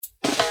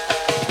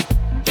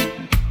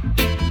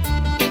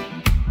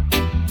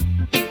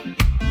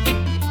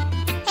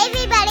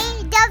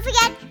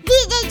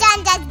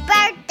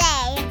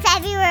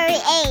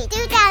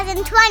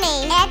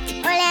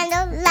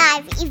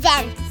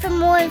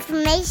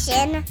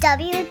information,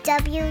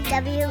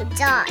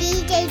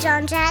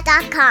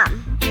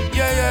 www.djjohnjack.com.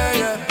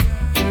 Yeah.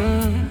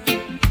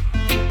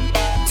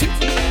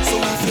 So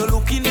if you're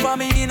looking for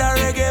me in a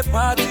reggae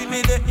party,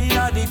 me there in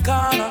the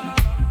corner.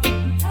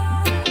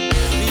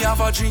 Me have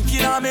a drink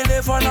in me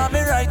left and on me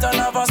right, and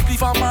have a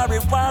spliff of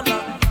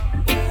marijuana.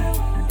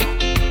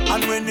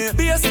 And when the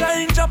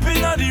bassline drop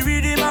in the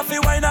rhythm, I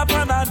feel wind up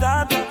and a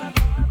dance.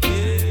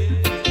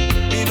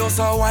 Me just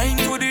a wine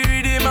to the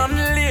rhythm, and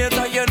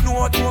later you know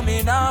what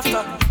coming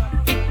after.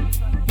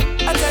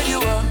 I tell you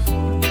what,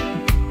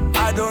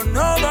 I don't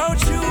know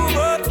about you,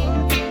 but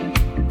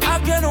I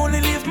can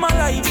only live my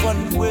life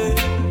one way.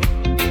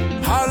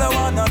 All I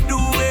wanna do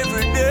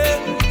every day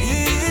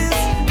is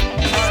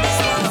I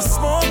just wanna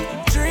smoke,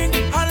 drink,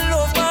 and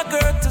love my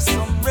girl to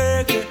some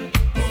reggae.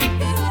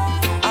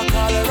 I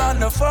call her on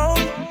the phone,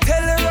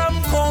 tell her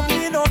I'm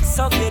coming up,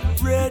 so get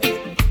ready.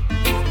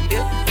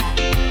 Yeah.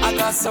 I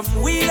got some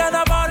weed and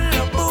a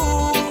bottle of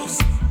booze.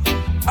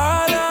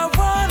 All I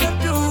wanna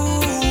do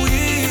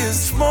is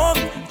smoke,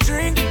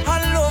 drink,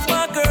 and love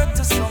my girl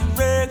to some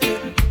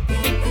reggae.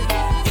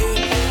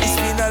 Yeah. It's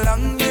been a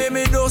long day,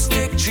 me just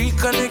take G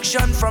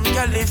connection from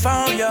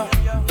California.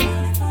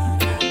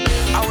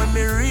 And when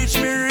me reach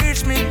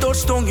me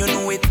touchdown, you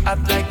know it hot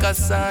like a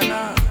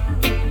sauna.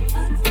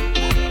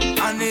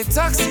 And the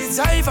taxi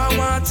driver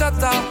want to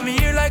talk me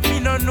here like me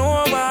no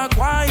know about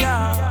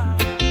choir.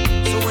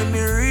 So when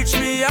me reach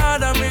me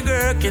yard and me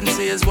girl can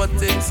say is what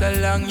takes so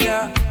long,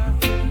 yeah.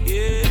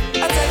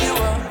 I tell you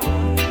what,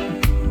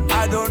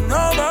 I don't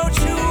know about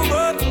you,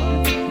 but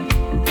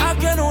I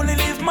can only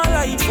live my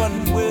life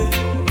one way.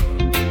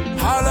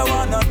 All I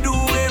wanna do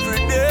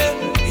every day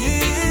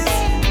is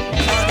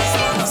I just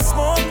wanna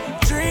smoke,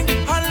 drink,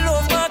 and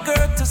love my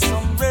girl to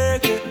some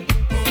reggae.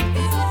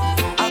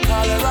 I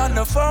call her on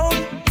the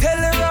phone, tell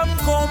her I'm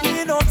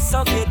coming up,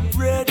 so get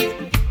ready.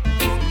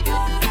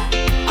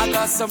 I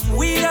got some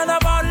weed and a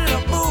bottle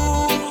of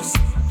booze.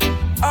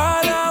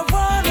 All I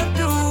wanna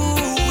do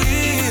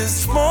is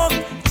smoke,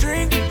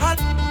 drink, and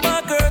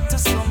my girl to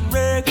some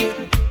reggae.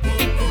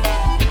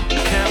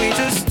 Can we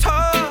just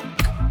talk?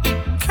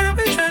 Can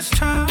we just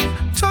talk?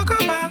 Talk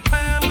about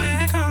where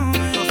we're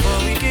going before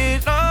we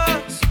get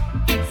lost.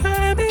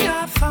 Maybe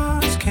our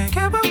thoughts can't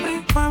get what we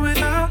want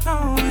without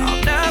knowing.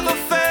 I've never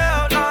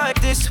felt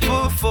like this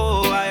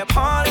before. I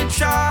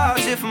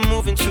apologize if I'm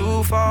moving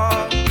too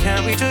far.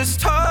 Can we just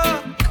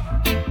talk?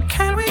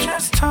 Can we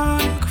just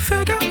talk?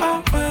 Figure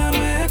out where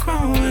we're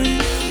growing.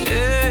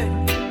 Yeah.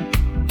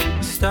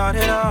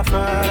 Started off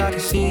right, I can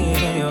see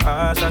it in your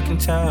eyes. I can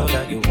tell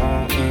that you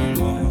want me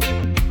more.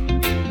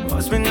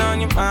 What's been on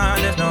your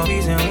mind? There's no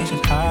reason we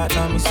should hide.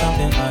 Tell me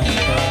something I ain't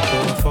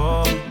heard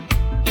before.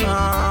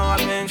 Oh, I've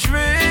been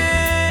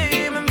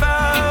dreaming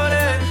about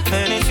it,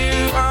 and it's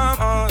you I'm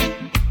on.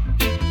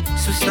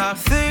 So stop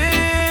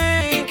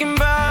thinking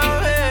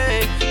about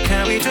it.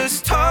 Can we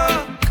just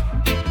talk?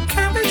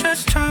 Can we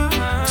just talk?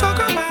 Talk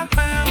about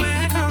where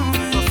we're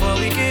going before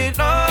we get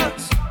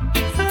lost.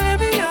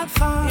 Maybe our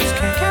thoughts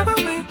can't get what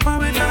we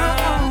want without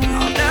knowing.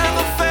 I've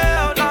never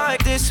felt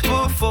like this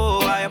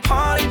before. I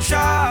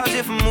apologize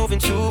if I'm moving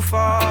too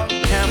far.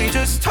 Can we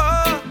just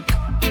talk?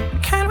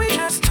 Can we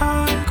just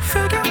talk?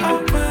 Figure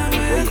out where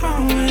we're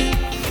going.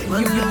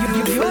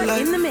 You're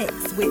in the mix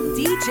with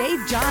DJ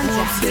John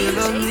Jack.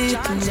 DJ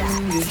John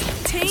Jack.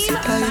 Team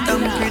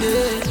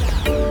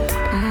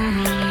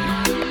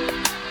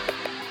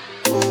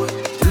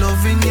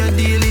Loving you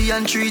daily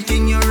and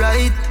treating you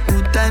right.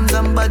 Good times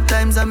and bad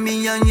times and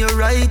me and you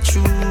right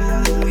true,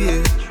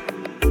 yeah.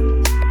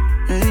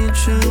 Ain't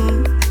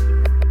true.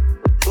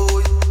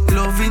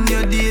 Loving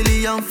you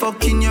daily and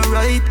fucking you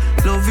right.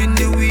 Loving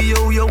the way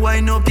you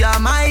wind up, you're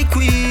my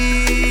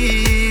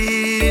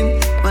queen,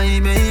 my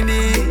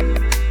baby.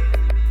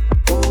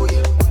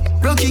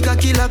 Rocky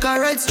cocky like a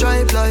red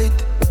stripe light.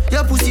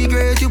 Your pussy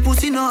great, your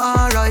pussy not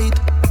alright.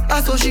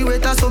 I saw she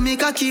wet, I saw me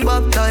cocky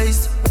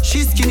baptized.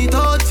 She skin it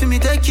out for me,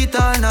 take it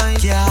all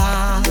night.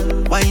 Yeah,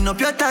 wind up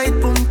your tight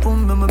pum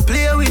pum, I'ma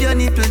play with your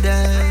nipple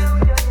there.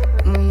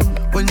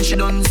 When she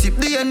done sip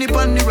the honey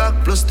on the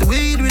rock, plus the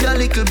weed with a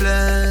little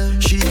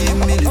blend. She give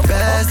me the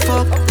best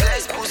fuck,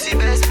 best pussy,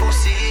 best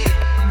pussy.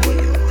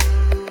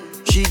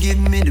 She give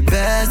me the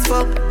best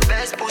fuck,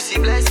 best pussy,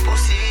 best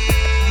pussy.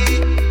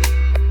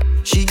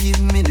 She give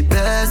me the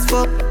best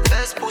fuck,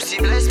 best pussy,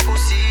 best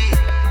pussy.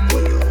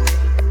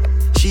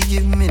 She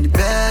give me the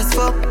best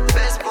fuck,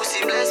 best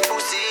pussy, best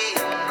pussy.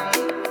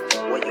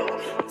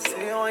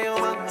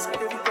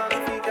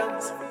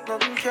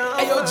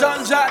 Hey yo,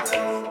 John Jack.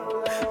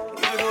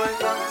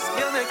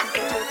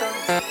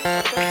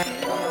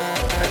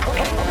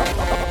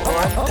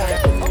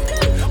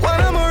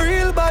 When I'm a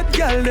real bad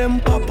girl,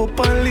 them pop up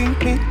and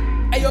link me.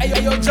 Hey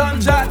yo,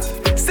 John Jack.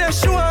 Say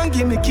she want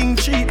give me king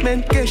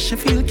treatment, guess she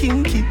feel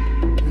kinky.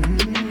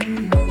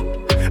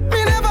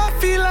 Me never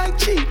feel like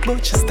cheap,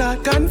 but she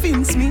start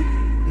convince me.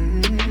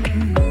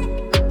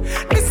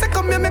 Me say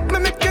come here,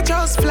 make you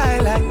just fly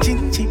like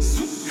Gingy.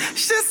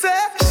 She say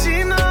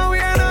she know we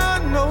ain't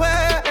on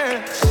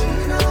nowhere. She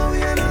know we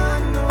ain't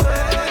on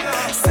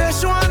nowhere. Say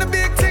she want a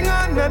big thing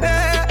on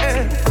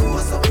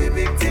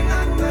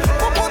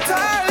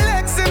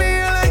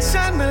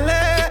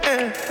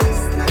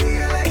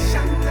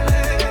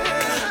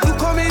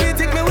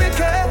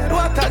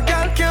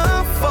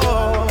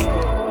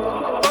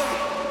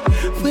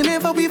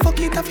fuck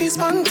it up, it's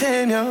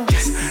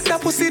spontaneous.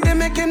 That pussy, they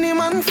make any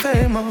man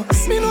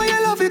famous. Me know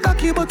you love it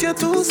cocky, but you're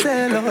too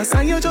zealous.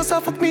 And you just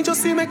a fuck me,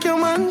 just to make your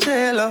man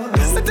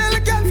jealous. I tell a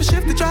girl to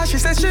shift the trash, she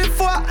says she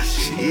fuck.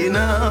 She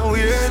now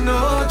wear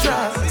no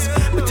dress.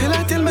 But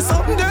tell me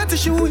something dirty,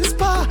 she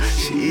whisper.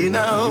 She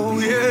now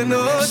wear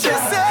no dress. She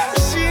said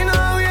she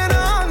now wear no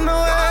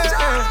underwear.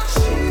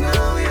 She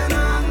now wear no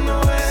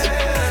underwear.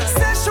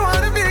 Said she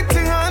want a big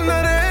thing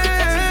under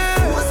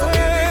there.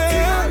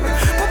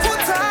 But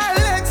put her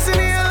legs in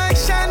here like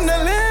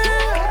chandelier.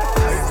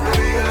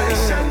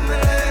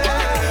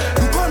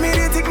 You call me,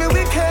 they think me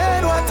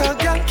wicked. What a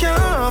girl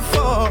can't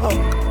fuck.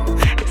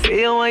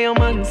 Say you want your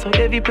man, so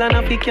every plan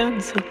of the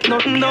cancel.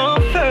 Nothing no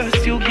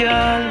first, you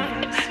girl.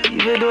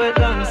 Even though it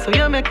long, so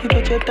you make me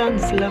touch your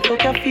tonsil. I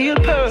fuck you feel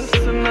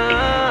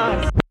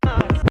personal.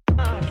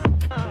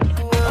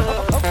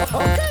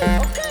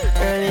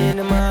 Early in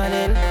the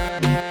morning,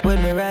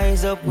 when me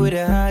rise up with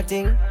a hot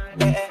thing,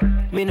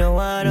 me no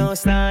want no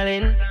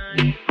stalling.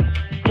 Me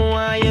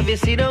want you to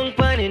sit down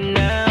on it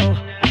now.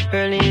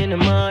 Early in the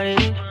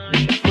morning,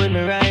 when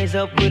me rise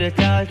up with a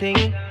tall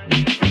thing,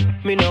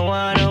 me no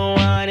want no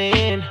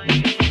warning.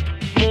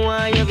 Me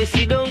want you to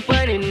sit down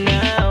on it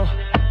now.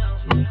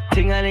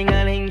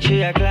 Ting-a-ling-a-ling,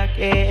 3 o'clock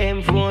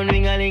a.m. phone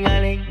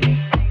ring-a-ling-a-ling.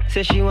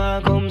 Say she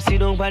wanna come sit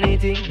down on the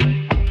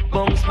thing.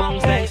 Bounce,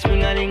 bounce like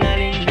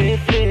spring-a-ling-a-ling. They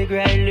fake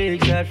right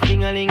legs out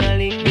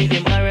fling-a-ling-a-ling. Make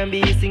them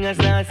R&B singers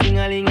now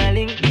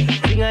sing-a-ling-a-ling.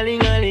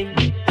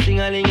 Sing-a-ling-a-ling,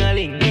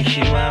 sing-a-ling-a-ling.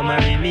 She wanna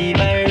marry me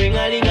by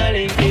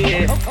ring-a-ling-a-ling.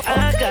 Yeah.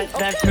 I got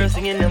that first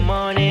thing in the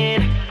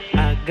morning.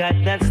 I got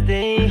that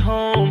stay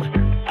home.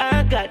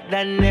 I got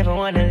that never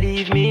wanna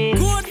leave me.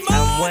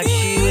 I'm what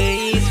she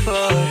waits for.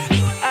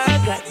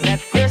 I got that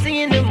first thing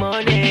in the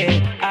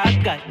morning. I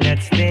got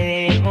that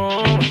stay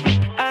home.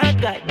 I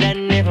got that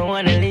never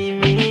wanna leave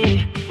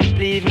me.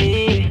 Leave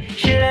me.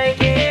 She like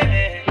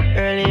it.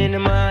 Early in the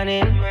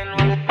morning,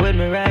 when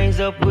me rise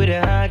up with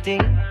a hot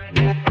thing,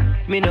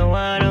 me no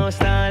want no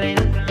stalling.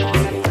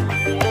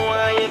 No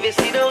want you to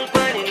sit down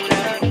on it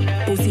now.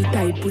 Pussy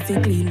tight, pussy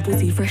clean,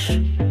 pussy fresh.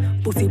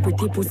 Pussy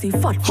pretty, pussy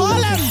fat.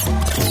 Hold up,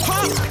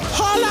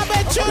 hold up,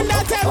 bet you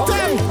not tempt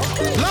them.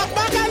 Lock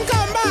back and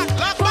come back.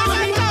 Lock back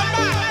and come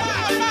back.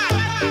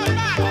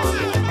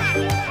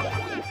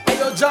 Hey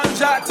yo, John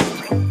Jat.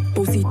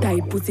 Pussy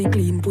tight, pussy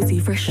clean, pussy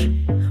fresh.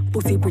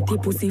 Pussy pretty,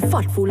 pussy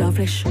fat, full of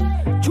flesh.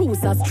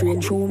 Juice a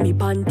strain, show me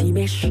panty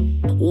mesh.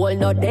 All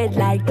not dead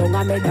like don't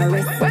I make the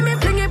rest. When me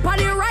fling it on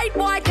the right,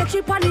 boy, catch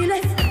it on the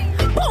left.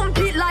 Pump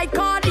it like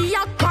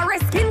cardiac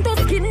arrest. Skin to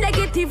skin,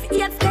 negative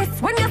 8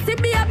 test. When you see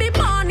baby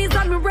born, is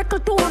a miracle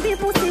to be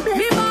pussy blessed.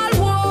 Me ball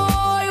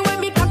boy, when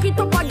me cock it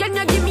up again,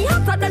 you give me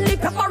hotter than the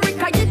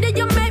paprika. You did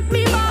you make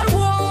me ball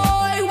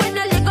boy. When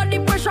the leg of the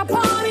pressure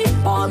palm me,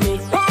 palm me,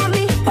 palm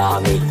me,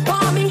 palm me,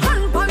 palm me.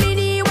 Hand palm me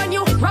knee when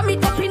you ram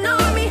it up in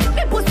army.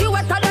 Me pussy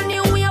wetter than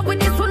you wave with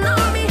the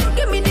tsunami.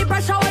 Give me the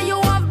pressure when you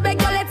have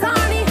beg your let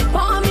on me.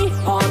 Palm me,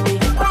 palm me,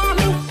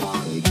 palm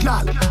me.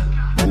 Girl,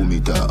 boom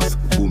it off,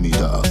 boom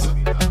it off,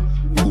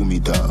 boom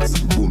it off,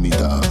 boom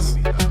it off,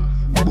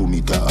 boom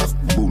it off,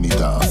 boom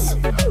it off.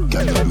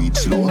 Can you do it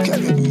slow?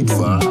 Can you do it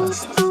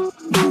fast?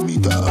 Boom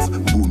it off,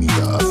 boom it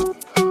off,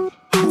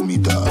 boom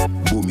it off,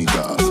 boom it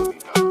off,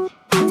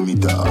 boom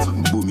it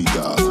off, boom it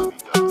off.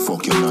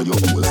 Fuck you now, your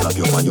whole slap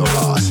you on your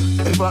ass.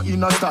 Ever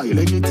in a style,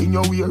 anything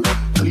you wear.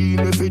 Clean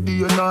every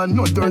day and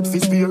no dirt for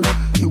spear.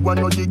 You want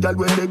no the girl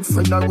when leg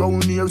friend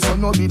around here. So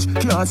no bitch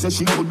can't say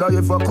she coulda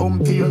ever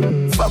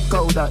compare. Fuck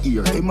out that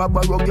ear, them a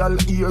borrow girl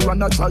ear.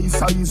 And a try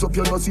size up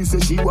your nose, say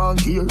she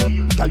want here.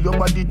 Tell your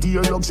body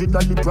dear, luxury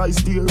than the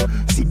price dear.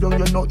 Sit down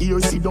you no ear,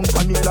 sit down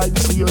panic like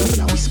cheer.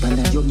 Now whisper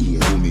in your ear.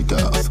 Boom it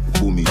off,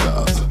 boom it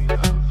off,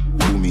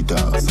 boom it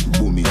off,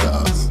 boom it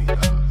off,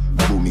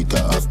 boom it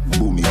off,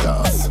 boom it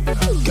off.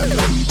 Can you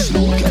beat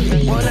slow? Can you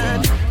beat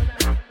fast?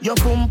 Your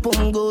pum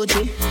pum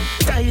Gucci,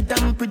 tight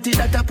and pretty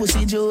that a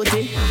pussy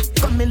duty.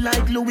 Coming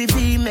like Louis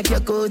V, make your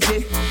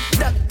Gucci.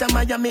 Dr.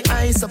 Miami,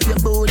 eyes up your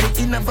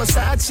booty. In a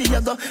Versace, you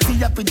go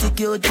feel a pretty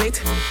cute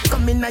it.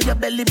 Coming at your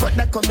belly, but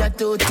that come your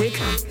too thick.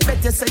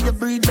 Better say you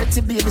breathe,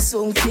 better baby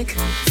so kick.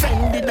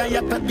 Fendi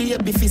diaper,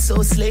 baby feel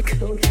so slick.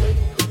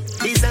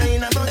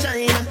 Designer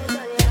vagina,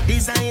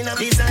 designer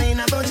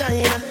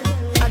vagina.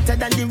 Hotter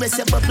than the rest,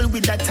 you bubble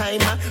with that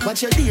timer.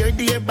 Watch your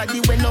dear body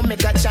when no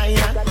make a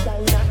China.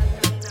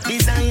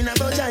 Designer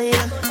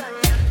vagina,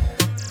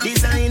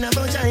 designer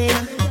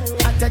vagina.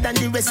 Hotter than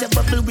the rest, you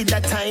bubble with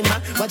that timer.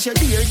 Watch your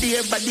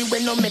dear body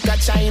when no make a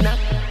China.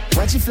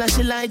 Watch your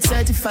flashy light,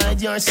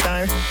 certified your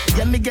star.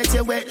 Yeah, me get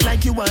you wet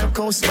like you are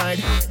Coast Guard.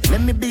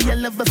 Let me be your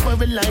lover for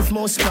a life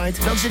most part.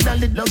 Luxury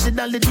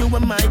dolly, you are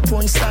my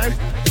porn star.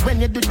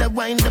 When you do the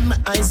wine, then my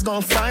eyes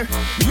gone far.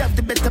 You have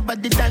the better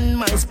body than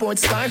my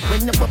sports car.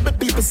 When you bubble,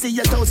 people see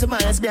you 1,000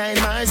 miles behind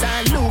Mars.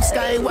 I Luke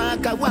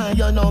Skywalker, want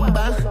your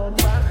number.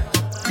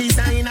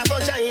 Designer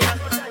vagina,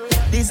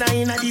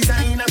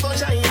 designer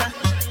vagina.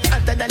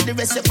 Hotter than the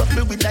rest, you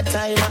bubble with that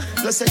timer.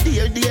 Plus a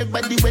dear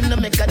body when no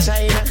make a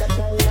China.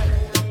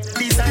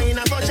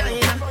 Designer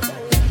vagina,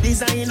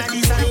 designer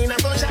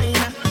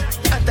vagina.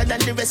 Hotter hotter than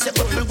the rest of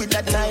couple with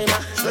that timer.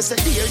 Just a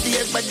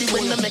dear body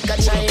when I make a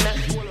China.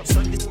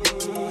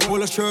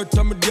 Polo shirt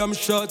and my damn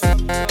shorts.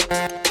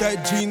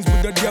 Tight jeans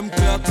with the damn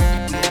clock.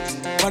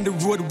 On the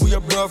road we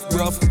are rough.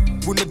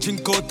 We no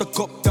drink out a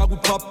cup, that we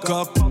pop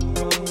cock.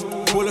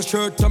 Polo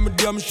shirt and my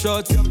damn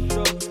shorts.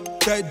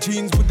 Tight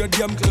jeans with the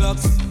damn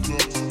clocks.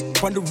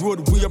 On the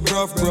road we are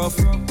rough.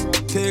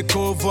 Take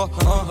over,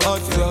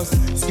 hot cross.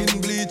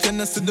 Skin bleach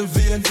and I see the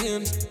vein.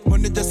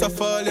 Money just a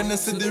fall and I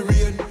see the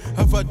rain.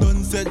 Have a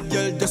done said,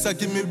 girl, just a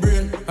give me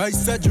brain.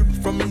 Ice a drip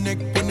from my neck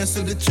when I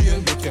see the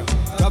chain.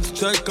 Top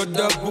strike a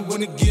dog, we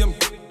win the game.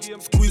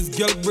 Squeeze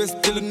girl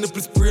breast till the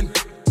nipple sprain.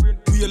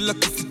 We a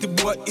lucky city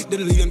boy, hit the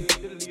lane.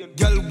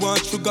 Girl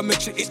want sugar,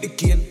 make sure hit the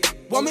cane.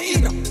 What me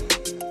in now?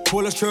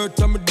 Polo shirt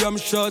and my damn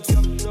shorts.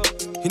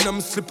 In my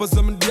slippers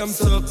and my damn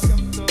socks.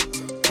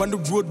 On the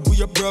road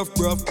we are rough.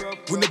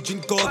 We no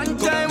drink out. One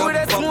time with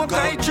a smoke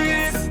I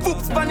trees.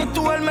 Books pan it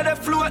to all me they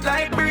float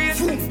like breeze.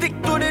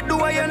 Stick to the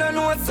door, you don't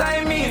know what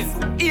I mean.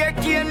 Ear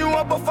cane, you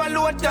a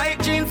buffalo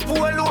tight jeans.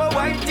 Polo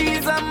white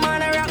tees and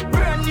man a rock.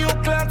 Brand new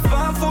clocks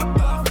for foot.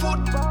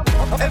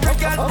 Every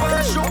girl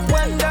wanna shoot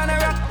one down a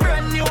rock.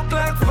 Brand new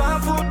clocks for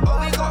foot.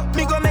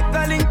 Me go make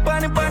a link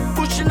pan the back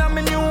pushing on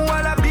me new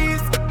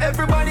wallabies.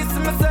 Everybody see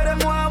me say them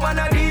want one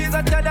of these.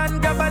 Hotter than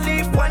grab a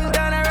leaf, one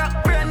down a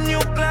rock. Brand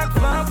new clocks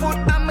for foot.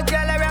 I'm a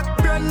gal a rock.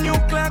 Brand new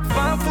clocks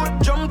for foot.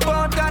 Jump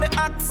out of the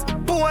axe.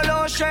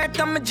 Polo shirt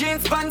and my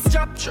jeans pants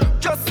strap.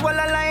 Just while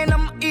I line,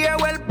 I'm ear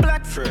well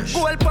black.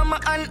 Gold for my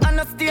hand and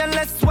a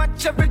stainless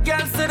watch. Every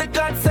girl say the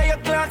God say your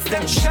clocks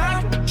them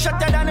sharp.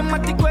 Shatter than the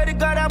matic where the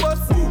God a bus.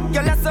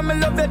 Girl I say me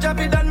love your job,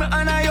 it done me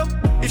honor you.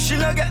 If she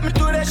no get me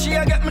today,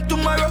 she'll get me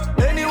tomorrow.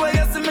 Anyway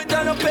you see me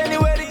turn up,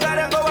 anywhere the God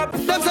a go up.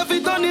 Them say fi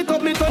turn it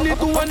up, me turn it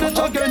to one notch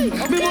again.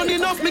 Me money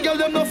enough, me girl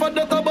them no for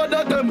that about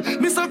them.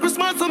 Me say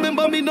Christmas, so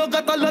remember me no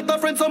got a lot of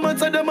friends. Some man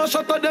say them a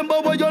shot at them,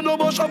 but what you know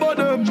about Shabba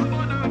them?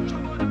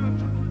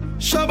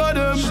 Shabba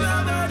them,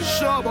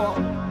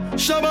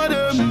 Shabba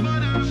them.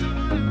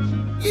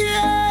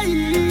 Yeah.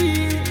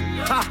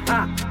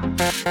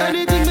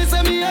 Anything me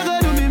say me, I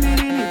gotta do me mean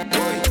it.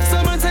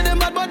 Some man say them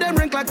bad, but them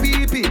rank like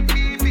pee-pee.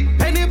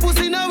 Any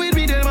pussy now with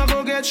me, them a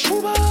go get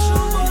shuba.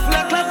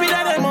 Flat with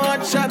them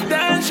hot, shot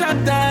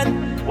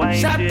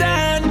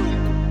down.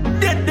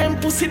 Dead them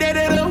pussy dead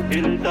out.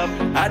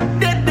 I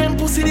dead them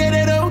pussy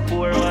dead out.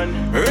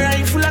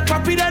 Rifle a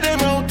copy that them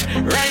out.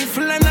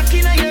 Rifle a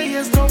knocking on your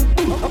ears down.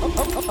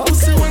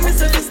 Pussy when me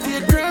say this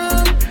stay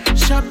ground.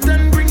 Shop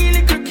down, bring in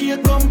the cookie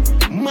come.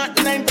 Mat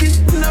 90,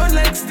 now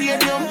like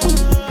stadium.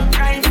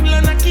 Rifle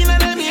a knocking on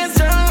them ears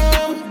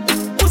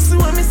down. Pussy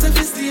when me say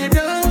this stay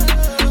down.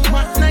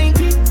 Mat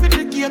 90, with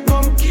the gear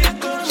come.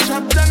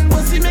 Shop down,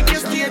 pussy make you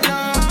stay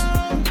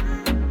down.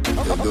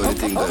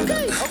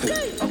 Okay.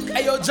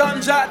 Hey yo,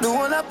 John Jack. The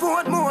one I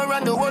put more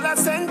and the one I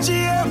St.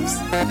 James.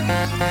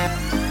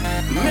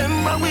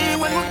 Remember we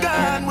when we're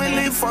gone, we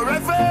live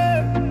forever.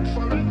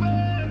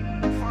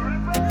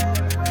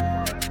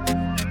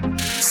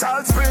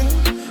 Salt Spring,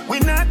 we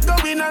not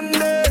going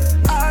under.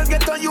 I'll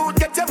get on you,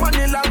 get your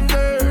money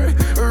longer.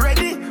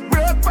 Ready,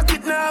 broke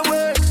pocket now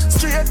work.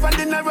 Straight from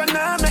the narrow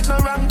now, make no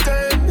wrong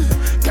turn.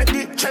 Get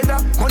the cheddar,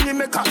 money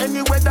maker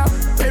any weather.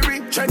 Perry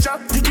treasure,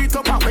 dig it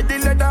up and with the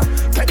leather.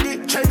 Get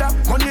the cheddar,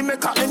 money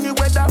maker any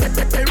weather.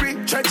 Perry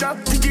treasure,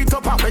 dig it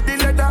up and with the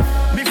leather.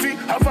 Me fi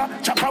have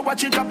a chopper,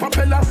 watch it a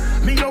propeller.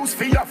 Me house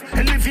fi off,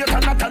 elevator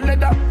not a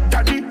leather.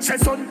 Daddy say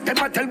son, them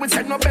a tell we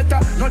say no better.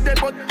 No they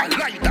but I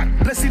like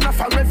that, blessing a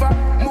forever.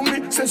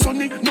 Mummy say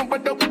sonny, no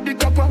better with the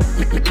copper.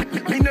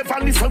 Me never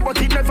listen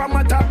but it never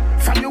matter.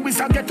 From you is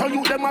a ghetto,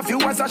 you them a few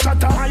as a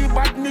shatter. My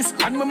badness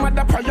and my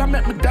mother prayer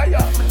make me die.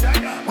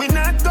 We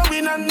not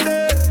going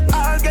under.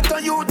 I'll get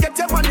on you, get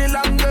your money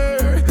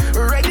longer.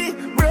 Ready,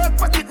 broke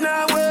pocket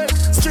now work.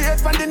 Straight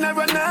from the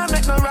narrow now,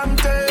 make no wrong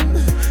turn.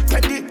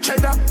 Get the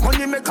cheddar,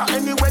 money maker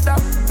any weather.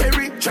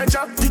 Perry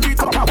treasure, dig it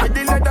up with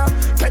the leather.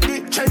 Get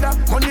the cheddar,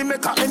 money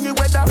maker any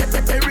weather.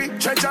 Perry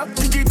treasure,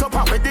 dig it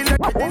up with the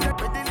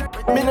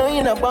leather. Me no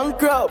in a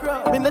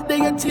bankrupt. Me no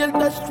day a tail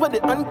dash for the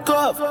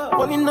handcuff.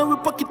 One in our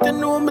pocket, you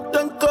know me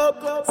tank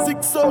up.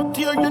 6 out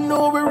here, you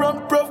know we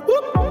run prof.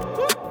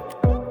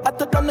 I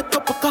took on a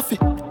cup of coffee.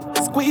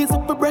 Squeeze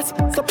up your breast,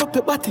 slap up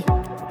your body.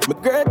 My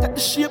girl got the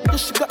shape, yeah,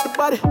 she got the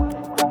body.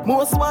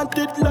 Most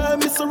wanted, love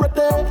me so right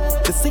there.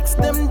 The 6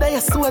 them day, I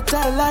saw a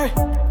child Larry.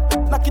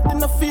 Knock it in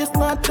the face,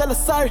 now tell her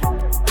sorry.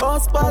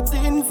 House party,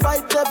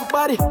 invite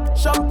everybody.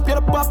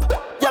 Champagne pop,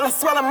 y'all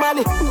swallow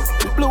money.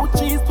 The blue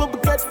cheese, what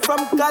we get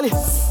from Cali.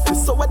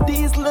 So a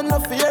diesel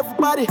enough for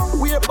everybody.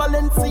 We're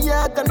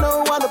Balenciaga,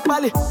 no one a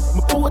Bali.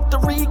 My Puerto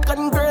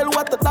Rican girl,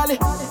 what a dolly.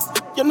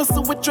 You know,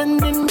 so we're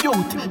trending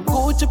youth.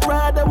 Gucci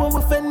Prada, what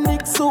we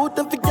Fenix suit.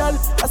 And for y'all,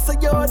 I say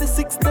you're the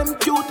 6 them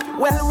cute.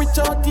 Well, reach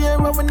out here,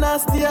 when we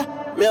nasty.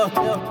 Me out,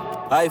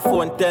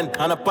 iPhone 10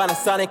 and a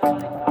Panasonic.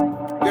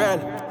 Girl,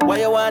 why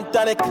you want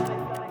tonic?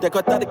 Take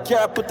out of the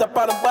car, put up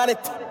on the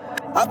bonnet.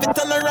 Have it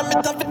all around me,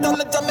 have it all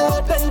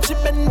around me. Then she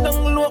bend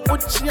down low,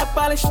 would she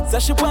abolish? So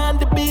she want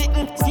the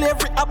beaten,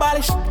 slavery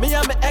abolish. Me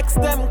and my ex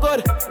them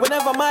good,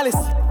 whenever malice.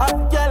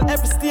 Have girl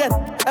every state,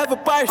 every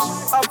parish.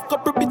 Have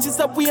couple bitches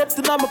that wait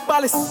till I'm a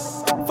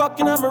palace.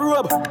 Fucking on my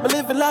robe, me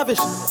living lavish.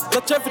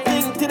 Touch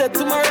everything till the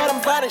tomorrow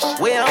I'm vanish.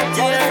 We out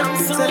here.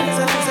 So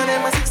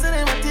them a six and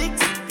them a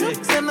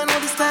ticks. Them don't know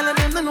the style and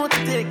them don't know the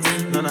ticks.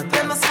 None of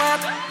them are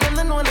smart, them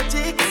don't know the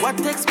ticks. What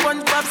takes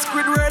SpongeBob,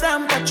 Squidward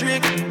and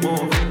Patrick?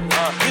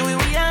 Here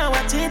we are,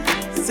 watch it.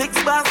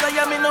 6 bars, I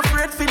am in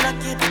afraid for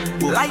knock it.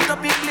 Light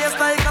up in place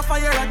like a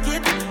fire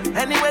rocket.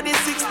 Anyway, the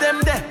 6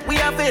 them there, we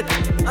have it.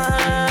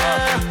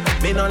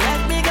 Me no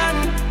let me gun.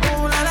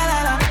 Ooh la la la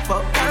la.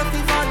 Fuck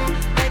therapy fun,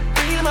 make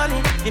real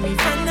money. Give me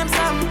friend them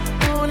some.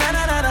 Ooh la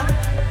la la la.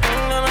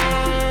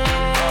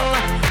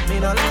 Me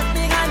no let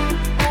me gun.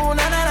 Ooh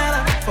la la la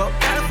la. Fuck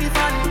therapy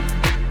fun,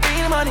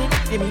 real money.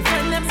 Give me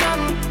friend them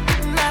some.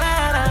 La la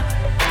la.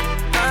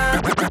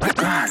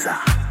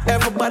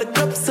 Everybody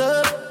cups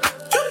up.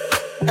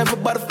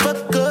 Everybody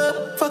fucked up.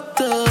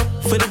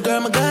 For the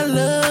girl my God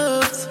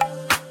loves.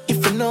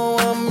 If you know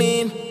what I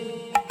mean.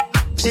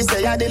 She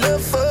say I did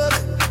love fuck.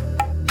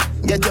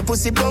 Get your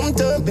pussy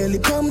pumped up, belly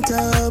pumped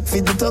up.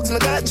 Feed the dogs, my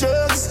got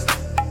drugs.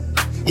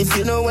 If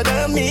you know what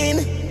I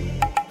mean.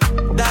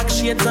 Dark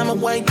shades on my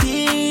white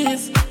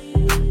tees.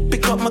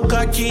 Pick up my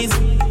car keys.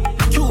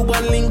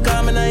 Cuban link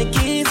on my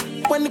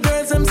Nikes. When the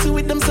girls I'm see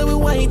with them, so we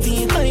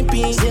whitey, my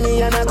piece. See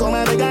me and I come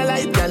and make a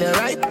light, girl, you're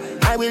right.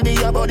 I will be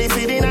your body for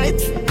the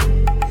night.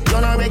 You're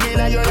not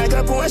regular, you're like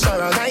a Porsche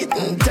or a night.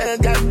 Tell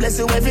God bless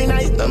you every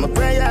night, I'm a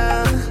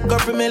prayer.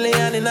 Couple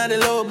million in the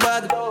low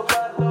bag.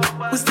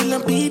 We still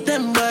don't beat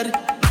them, bud.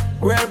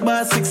 Rare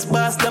bar, 6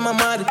 bars, them a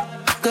mad.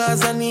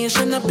 Cause a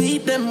nation a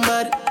beat them,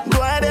 bud.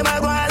 Go on, them a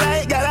go on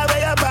like, girl, I wear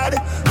your bad.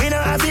 We know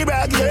how to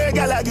brag, your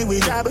girl, I give we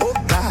job. Oh,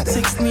 God.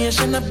 6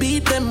 nation a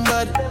beat them,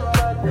 bud.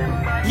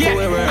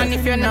 Yeah, and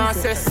if you're not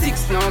say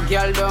 6, no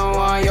girl don't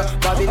want you.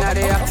 Bobby not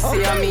the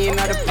Axie, I mean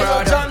not the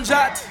Prada. John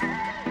Jat.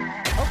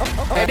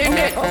 Head in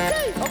there.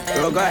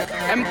 Oh God,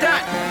 I'm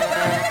done.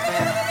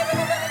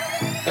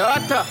 Yo,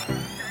 Otto.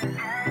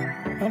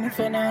 And if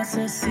you're not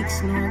say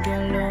 6, no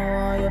girl don't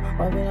want you.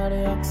 Bobby not the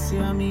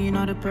Axie, I mean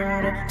not the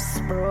Prada.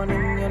 Psst,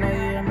 running, you know,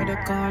 hear me, they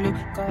call you.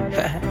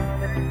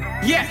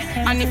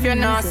 Yeah, and if you're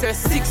not say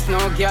 6,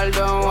 no girl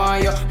don't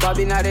want you.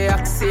 Bobby not the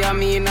Axie, I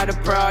mean not the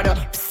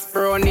Prada.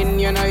 Running,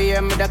 you know,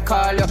 hear me, they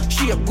call you.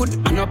 She a good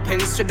and no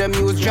pens to the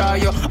muse jar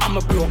you. I'm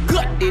a blow,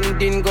 gut,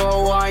 din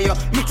go on you.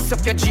 Mix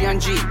up your G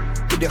and G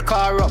with the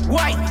car up.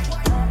 Why?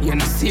 You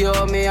know, see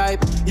how me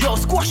hype. Yo,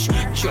 squash,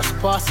 just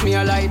pass me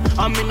a light.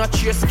 I'm in a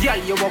chase, girl,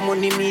 you want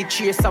money, me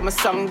chase. I'm a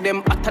song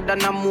them hotter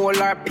than a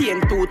molar pain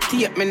to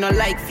tape. Me no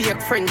like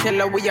fake friend, tell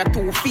her we are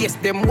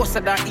two-faced. Them worse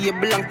than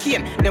Abel and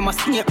Cain. Them a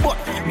snake, but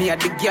me a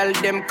the girl,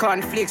 them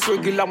cornflakes.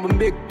 Regular, we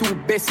make 2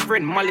 best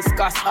friend. Malice,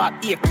 gas,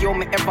 heartache. Yo,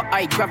 me ever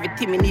high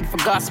gravity, me need for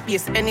gas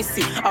space.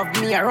 Anything of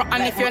me a rock.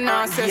 And if you're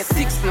not say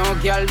 6, no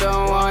girl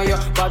don't want you.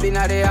 Bobby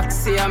not the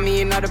Axie, I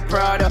mean not the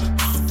Prada.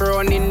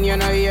 Running, you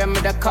know, hear me,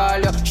 they call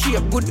you. She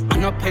a good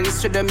and no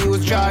pens to the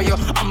muse jar you.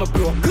 I'm a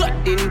bro, gut,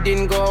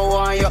 din go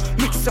on you.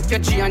 Mix up your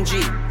G and G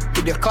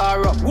with the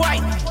car up. Why?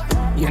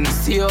 You know,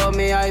 see how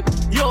me hype.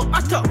 Yo,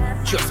 Otto,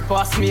 just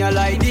pass me a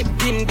light. Dip,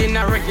 din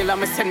a regular,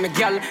 me send me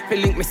gal. Me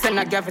link, me send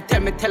a gal,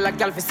 tell a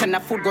gal, send a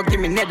food, go give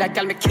me nether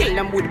gal. Me kill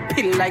them with a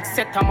pin like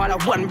set. I'm all a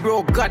one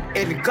bro, God,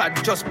 any God,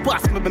 just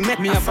pass me, met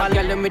me a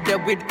gal, me there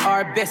with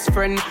our best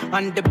friend.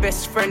 And the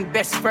best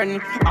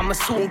friend. I'ma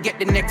soon get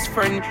the next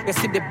friend. You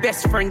see the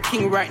best friend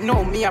king right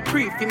now. Me a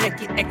pre fi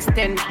make it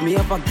extend. Me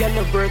have a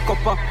gal break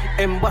up a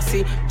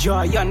embassy.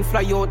 Giant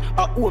fly out.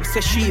 I hope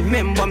say she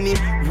remember me.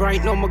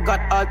 Right now, me got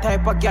all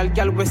type of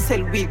gal we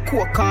sell weed,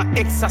 coke and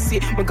ecstasy.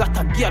 Me got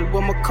a gal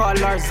when me call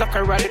her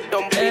Zachary the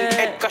dumpling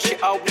head. Cause she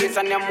always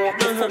on your mouth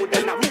the food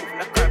and I move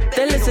like her.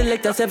 Tell the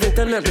selectors every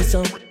turn up the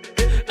song.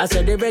 I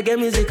said the reggae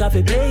music off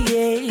it play,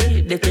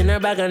 yeah. They in her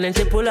bag and then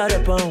she pull out the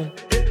pound.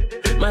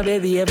 My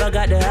baby ever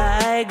got the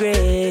high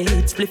grade.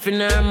 Spliff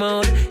in her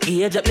mouth.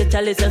 Age up the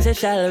chalice and say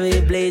shall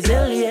we blaze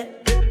hell, yeah.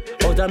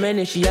 Out of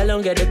many she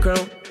alone get the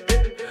crown.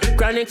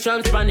 Chronic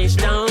from Spanish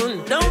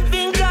Town. Don't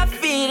think I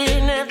fit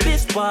in at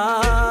this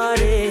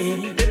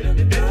party.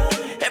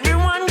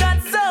 Everyone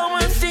got so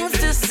much things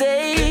to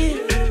say.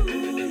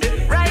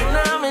 Right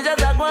now me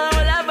just a go on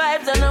with the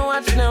vibes and I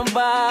watch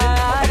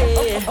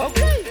nobody.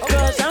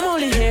 Cause I'm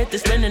only here to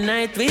spend the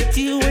night with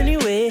you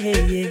anyway,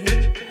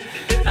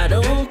 yeah. I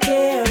don't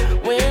care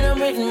when I'm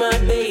with my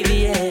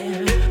baby,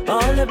 yeah.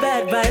 All the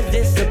bad vibes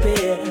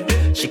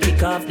disappear. She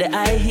kick off the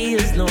high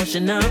heels, no, she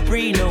not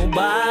pre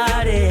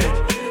nobody.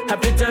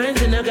 Happy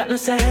times and I got no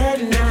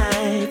sad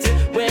nights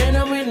when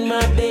I'm with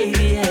my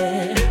baby,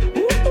 yeah.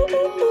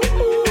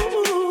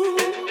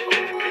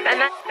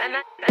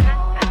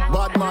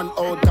 Bad man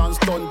out and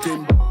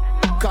stunting.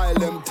 Kyle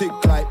them tick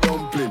like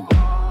dumpling.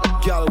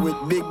 Girl with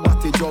big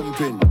body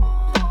jumping.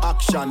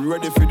 Action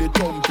ready for the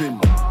thumping.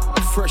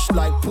 fresh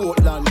like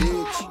Portland,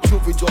 eh?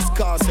 Juvie just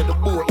cast at the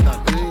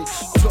boatland, eh?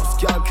 Just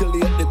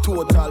calculate the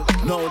total.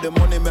 Now the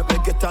money make me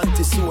get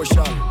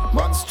antisocial.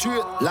 Man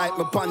straight like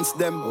my pants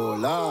them, oh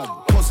lord.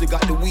 Pussy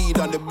got the weed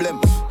and the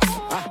blem.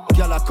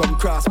 Y'all come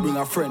cross, bring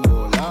a friend,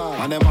 oh lord.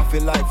 And them I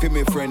feel like for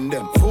me friend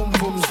them. Boom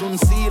boom zoom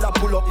seal, I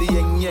pull up the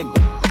yeng yeng.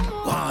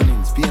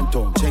 Warnings, paint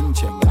on, cheng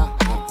cheng.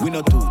 We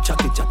not too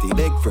chatty chatty,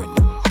 big friend.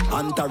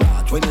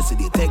 Entourage, when you see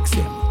the text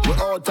them. We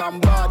out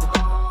and bad,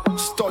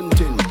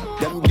 stunting.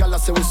 Them gyal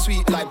say we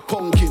sweet like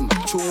pumpkin.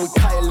 True, we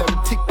Kyle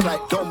them thick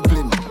like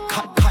dumpling.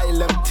 Kyle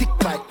them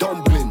thick like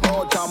dumpling.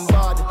 Out and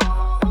bad,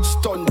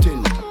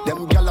 stunting.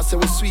 Them gyal say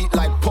we sweet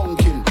like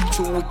pumpkin.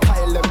 True, we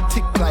Kyle them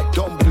thick like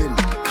dumpling.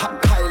 Kyle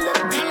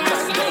them thick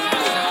like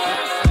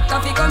dumpling.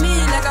 Coffee come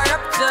in like a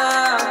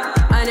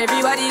raptor, and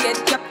everybody get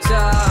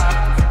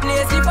captured.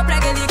 Play sleep up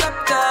like a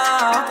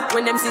helicopter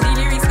when them see the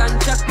lyrics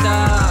constructor.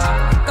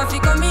 Coffee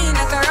come in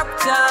like a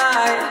raptor,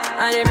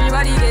 and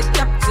everybody get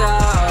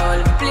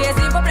captured. Play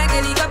sleep up like a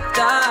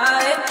helicopter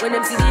when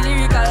them see the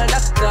lyrical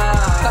doctor.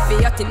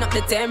 Coffee hotting up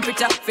the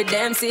temperature for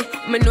them see.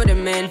 Me know the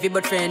man fi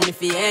but friend me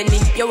fi enemy.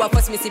 Yo, I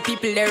first me see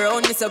people there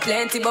around me so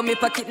plenty, but me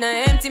pocket na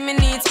empty, me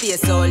need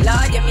space so Lord,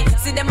 yeah me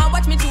see them a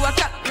watch me to a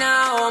clock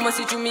now. Must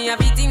see through me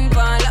everything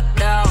for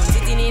lockdown.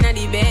 Sitting in a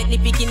the bed, the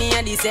picking in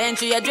a the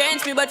century. A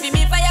drench me, but for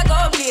me fire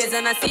go blaze.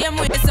 And I see him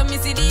with so me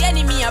see the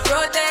enemy a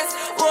protest.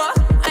 Whoa,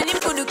 and him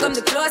could come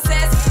the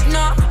closest.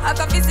 No, I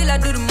can feel still I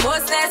do the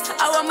mostest.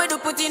 I want me to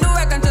put in the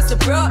work and just the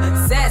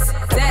process.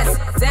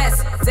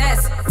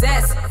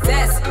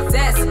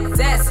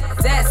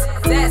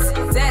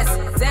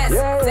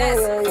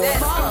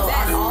 Follow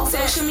on all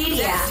social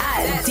media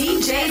at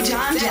DJ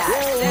John Jack.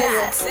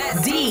 That's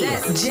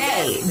DJJONJAT.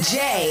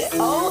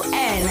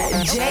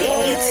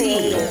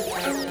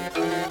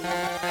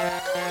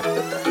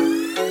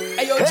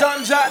 Hey yo,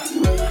 John Jack.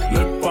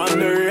 Look on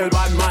the real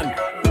bad man.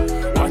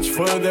 Watch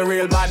for the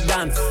real bad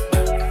dance.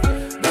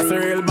 That's a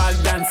real bad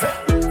dancer.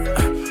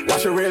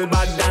 Watch a real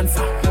bad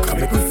dancer. Come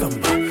make we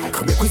samba.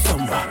 Come make we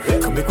samba.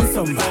 Come make we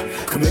samba.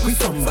 Come make we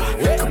samba.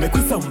 Come make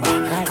we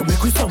samba. Come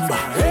make we samba.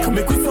 Come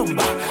make we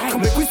samba.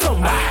 Come make we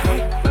samba.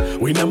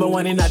 We number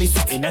one in the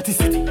city, in the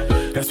city.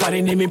 That's why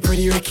they name me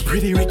Pretty Ricky,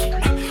 Pretty Ricky.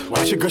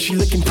 Watch your girl, she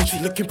looking pretty,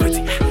 looking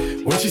pretty.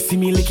 When she see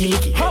me licky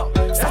licky,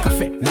 sac a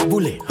fait, na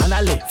boule, en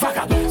allez,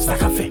 vagabond.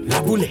 Sac a fait,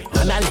 na boule,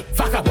 en allez,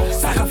 vagabond.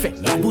 Sac a fait,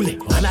 na boule,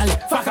 en allez,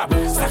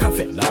 vagabond. Sac a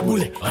fait, na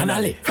boule, en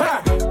allez.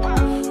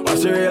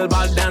 Watch a real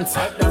bad dance,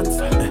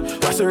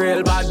 watch a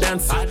real bad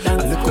dance. A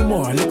little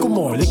more, little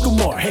more, little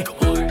more. Hey,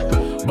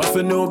 bust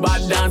a no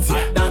bad dance.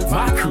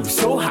 My crew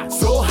so hot,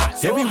 so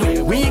hot.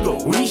 Everywhere we go,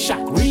 we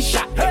shot, we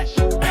shot. Hey.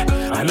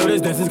 I know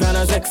this dance is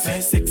kinda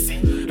sexy.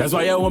 That's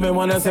why your woman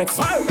wanna sex.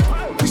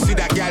 You see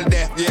that gal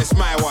there? Yeah, it's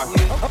my one.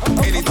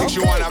 Anything she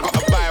want, I gotta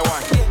buy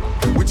one.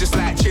 We just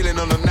like chilling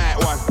on the night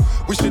one.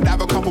 We should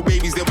have a couple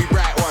babies, they'll be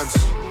bright ones.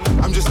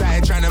 I'm just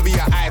like trying to be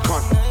an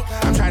icon.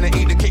 I'm trying to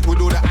eat the cake with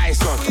all the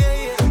ice on.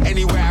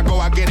 Anywhere I go,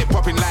 I get it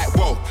popping like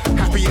whoa.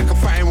 Happy I can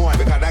find one.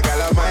 Because that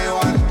gal my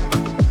one.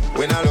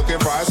 We're not looking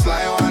for a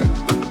sly one.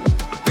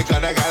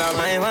 Because that gal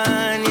my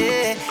one,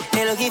 yeah.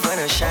 Ain't looking for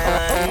no shy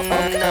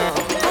one, no.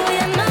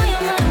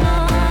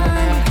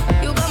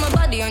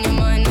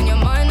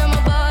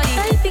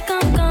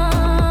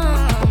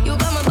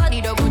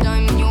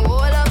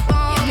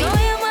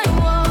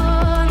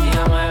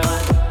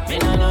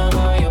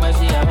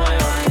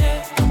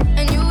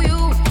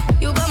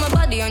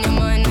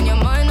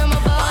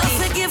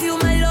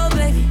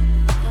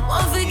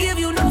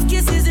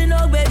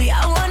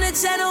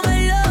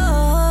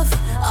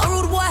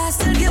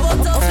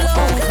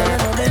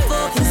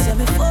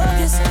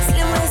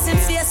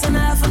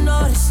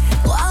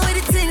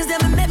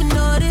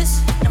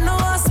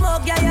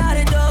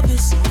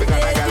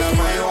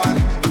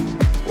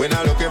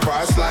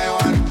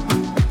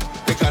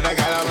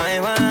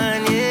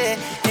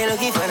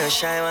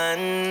 Shy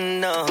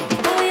one, no.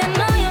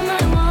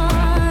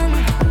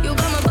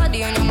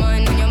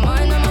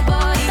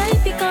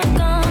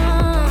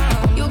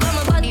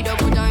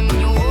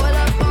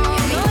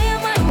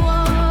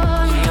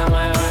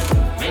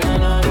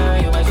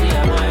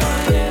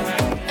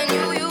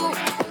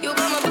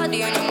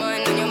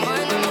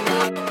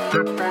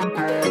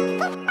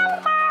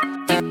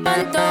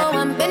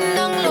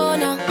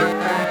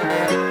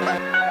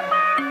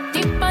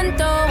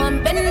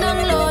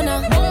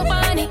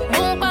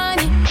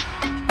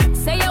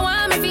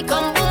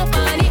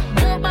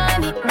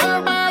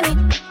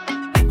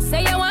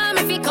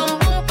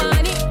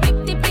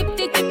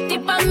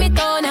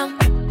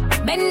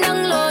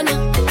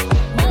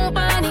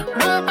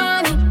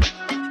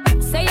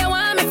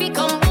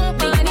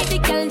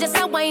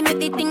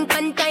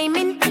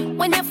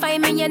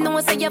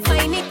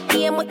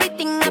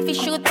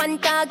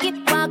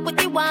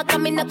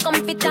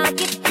 Comfy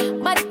target,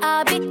 but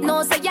habit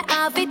knows that you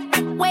have it.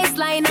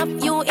 Waistline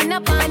of you in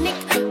a panic.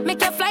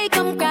 Make your fly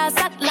come cross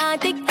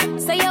Atlantic.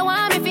 Say you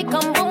want me fi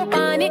come boom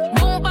panic,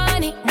 boom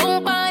panic,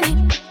 boom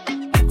panic.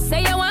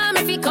 Say you want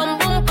me fi come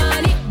boom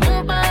panic,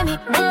 boom panic,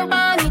 boom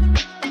panic.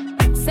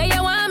 Say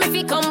you want me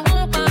fi come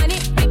boom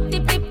panic. Tip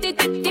tip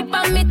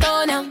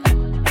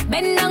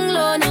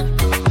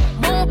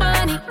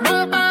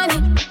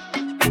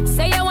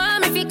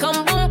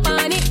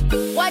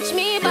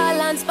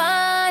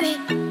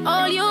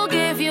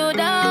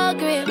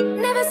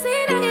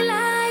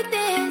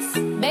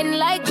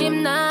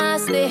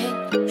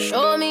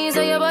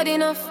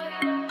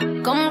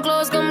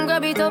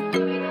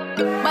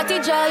Body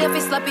jaw, you fi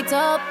slap it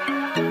up.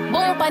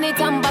 Boom pan it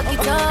and back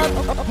it up.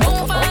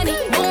 Boom pan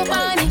it, boom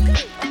pan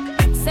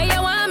it. Say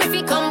you want me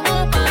fi come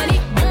boom pan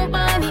it, boom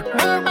pan it,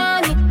 boom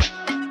pan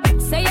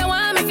it. Say you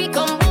want me fi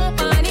come boom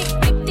pan it.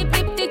 Tip tip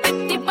tip tip tip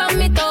tip on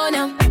me toe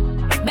now.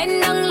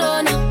 Bend down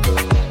low now.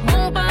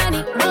 Boom pan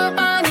it, boom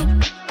pan it.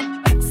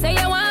 Say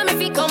you want me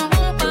fi come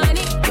boom pan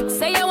it.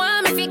 Say you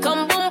want me fi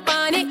come boom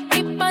pan it.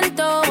 Tip on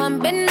toe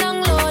and bend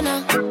down low now.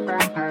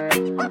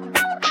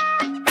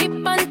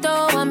 Tip on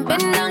toe and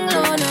bend down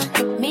low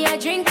now. Me a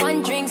drink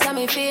one drink so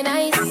me feel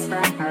nice.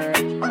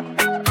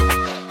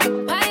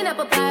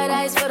 Pineapple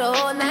paradise for the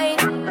whole night.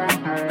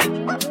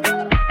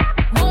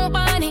 Boom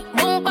pan it,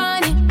 boom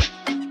pan it.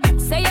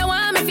 Say you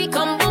want me fi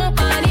come boom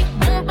pan it,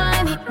 boom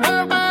pan it,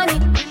 boom pan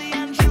it.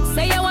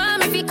 Say you want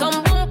me fi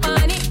come boom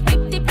pan it.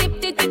 Tip tip tip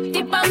tip tip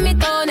tip on me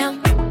toe now.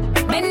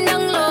 Bend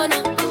down low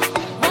now.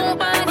 Boom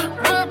pan it,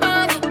 boom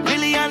pan it.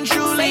 Really and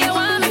truly, say you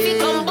want me fi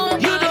come boom pan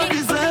it. You don't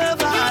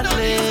deserve a hard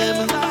live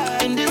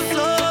in this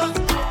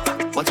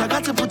soul. But I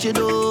got to put you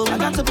down. I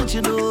got to put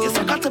you down. Yes,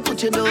 I got to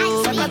put you down.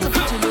 I got to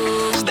put you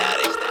down.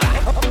 Static.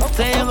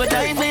 Say you go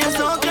die for your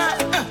soca.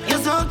 Your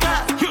soca.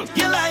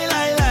 You lie,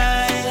 lie,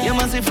 lie. You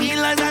must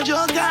feel like a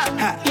joker.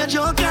 You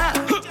joker.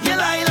 You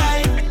lie,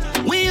 lie.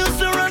 We used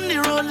to run the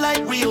road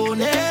like we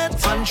own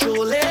it.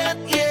 Control it,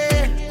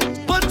 yeah.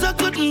 But I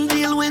couldn't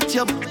deal with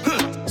you.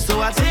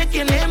 So I take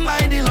your name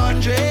by the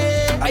laundry.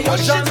 I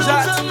wash it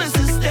out of my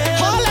system.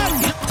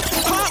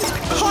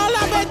 Hold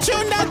on, bet you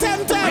that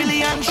temtem.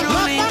 Really and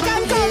truly, look back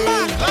and come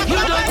back. You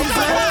don't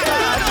deserve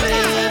that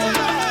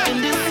flame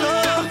in this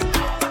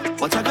soul.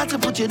 But I got to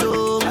put you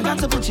down. I got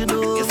to put you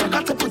down. Yes, I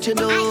got to put you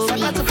down. I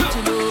got to put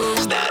you down.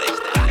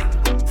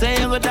 Static. Say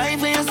you go die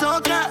for your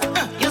soca.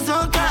 Your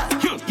soca.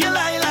 You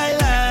lie, lie,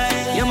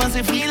 lie. You must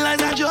feel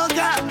like a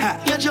joker.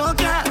 You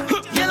joker.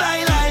 You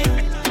lie, lie.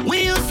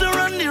 We used to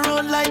run the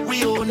road like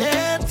we own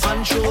it.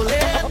 Control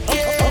it,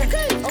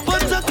 yeah.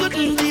 But I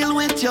couldn't deal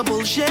with your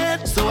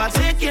bullshit. So I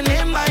take your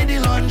name by the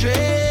laundry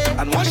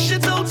and wash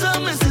it out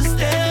of my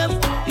system.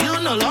 You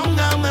no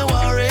longer my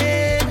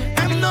worry.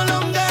 I'm no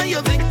longer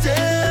your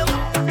victim.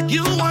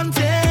 You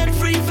wanted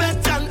free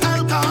vet and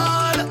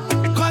alcohol,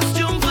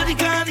 costume for the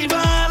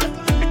carnival.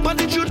 But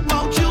the truth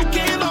about you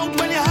came out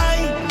when you're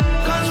high.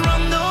 Cause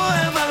rum don't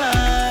ever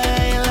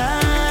lie,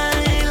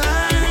 lie,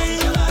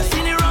 lie.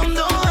 See the rum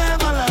don't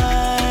ever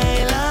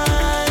lie,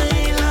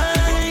 lie,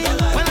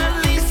 lie. Well, at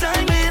least I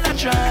made a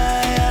try.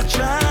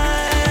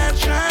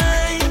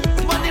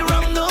 But the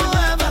rum don't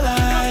ever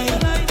lie.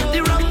 The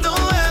rum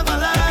don't ever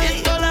lie.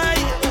 It don't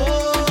lie.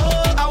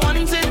 Oh, I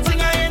wanted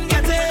thing I ain't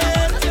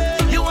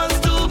getting. You was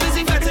too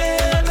busy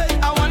fretting.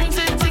 I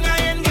wanted thing I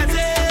ain't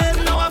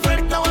getting. Now I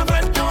fret, now I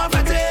fret, now I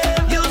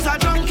fretting. You's a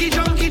junkie,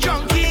 junkie,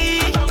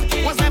 junkie.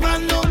 Was never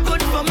no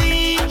good for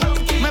me.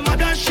 My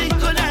mother, she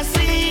could have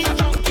seen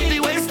the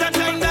waste of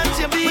time that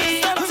you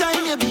be.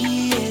 Time you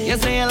be. You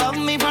say you love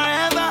me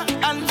forever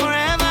and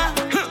forever.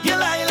 You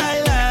lie,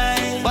 lie,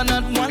 lie. But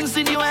not once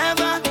did you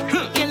ever.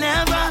 You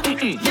never.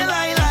 You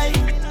lie, lie.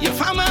 Your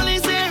family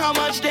say how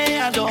much they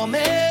adore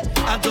me.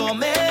 Adore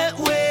me,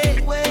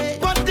 wait, wait.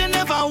 But they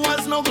never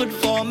was no good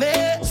for me.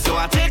 So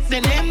I take the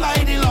name by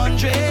the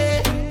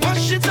laundry.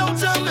 Wash it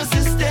out of my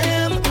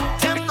system.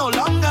 Them no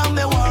longer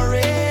me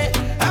worry.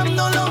 I'm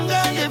no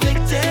longer your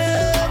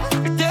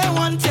victim. They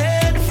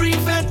wanted free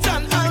vet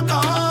and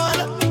alcohol,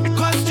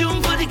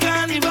 costume for the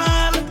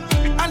carnival.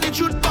 And the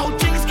truth about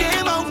things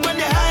came out when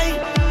they high.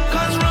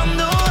 Cause rum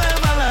don't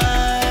ever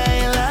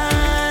lie,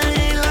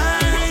 lie,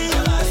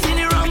 lie. See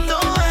the rum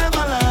don't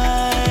ever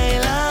lie,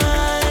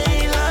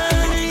 lie,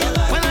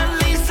 lie. Well, at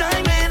least I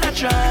made a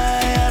try.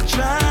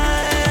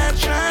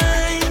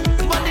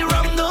 But the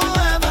rum don't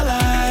ever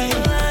lie.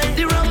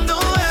 The rum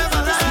don't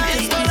ever lie.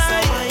 It's no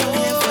lie.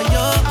 For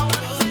you.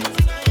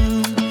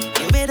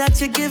 The way that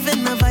you're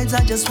giving the vibes,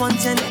 I just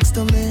want you next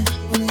to me.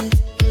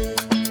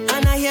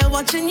 And I hear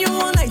watching you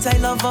all night, I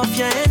love off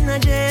your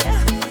energy.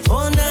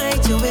 All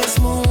night your waist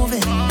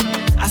moving,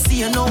 I see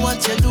you know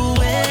what you're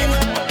doing.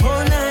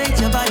 All night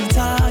your body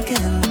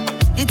talking,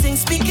 you think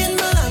speaking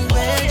my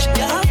language.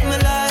 You have me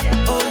like,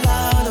 oh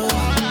Lord,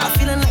 oh. I'm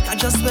feeling like I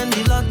just went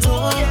the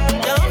lotto.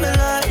 You have me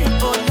like,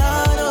 oh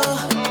Lord, oh.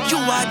 You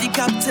are the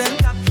captain,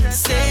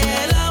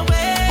 sail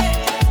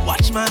away.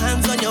 Watch my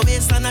hands on your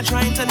waist and I'm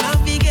trying to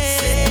navigate.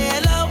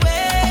 Sail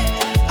away,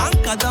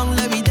 anchor down,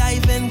 let me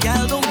dive in,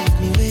 girl, don't make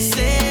me wait.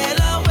 Sail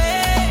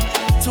away,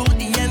 to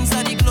the ends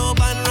of the globe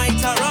and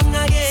right or wrong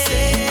again.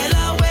 Sail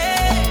away,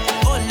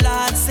 oh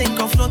Lord, sink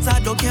or float, I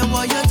don't care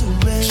what you're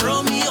doing.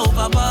 Throw me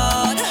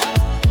overboard,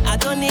 I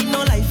don't need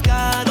no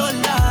lifeguard, oh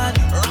Lord.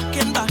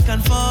 Rocking back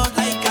and forth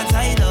like a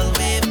tidal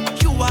wave.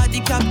 You are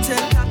the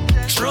captain,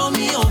 throw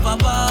me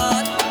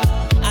overboard,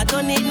 I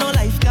don't need no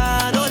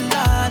lifeguard, oh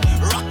Lord.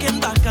 Rocking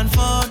back and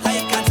forth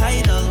like a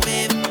tidal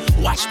wave.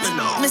 Watch me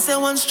now. Me say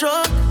one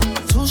stroke,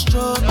 two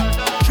stroke,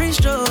 three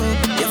stroke.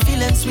 You're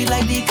feeling sweet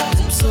like the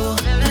calypso.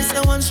 Me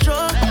say one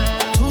stroke,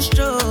 two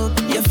stroke.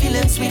 You're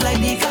feeling sweet like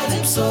the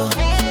calypso.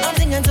 I'm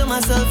thinking to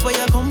myself where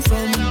you come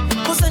from.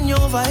 I'ma send you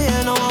over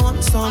here, now I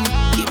want some.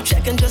 Keep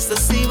checking just to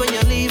see when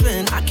you're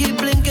leaving. I keep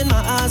blinking my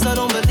eyes, I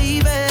don't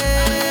believe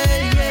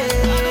it.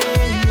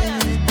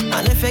 Yeah.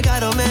 And if you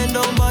got a man,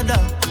 don't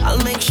bother.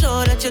 I'll make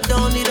sure that you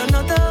don't need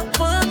another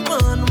one.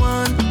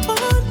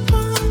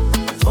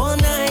 All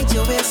night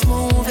your waist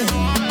moving.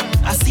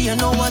 I see you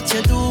know what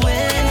you're doing.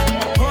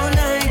 All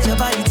night your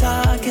body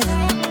talking.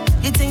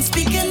 You think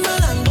speaking my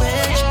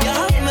language. You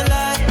have me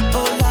like,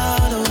 oh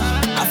Lord,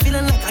 oh. I'm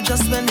feeling like I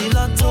just went the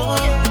lotto.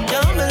 You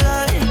have me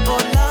like, oh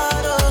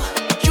Lord, oh.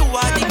 You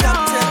are the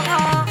captain.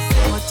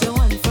 What you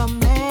want from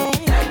me?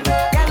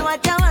 Girl,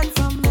 what you want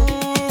from me?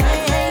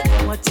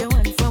 What you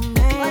want from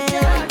me?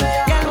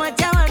 Girl, what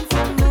you want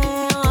from me?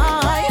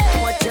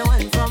 What you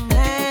want from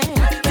me?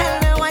 Tell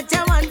me what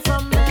you want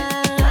from me.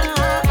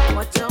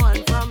 What you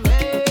want from me?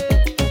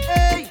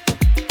 Hey.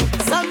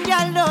 Some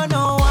girl don't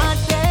know what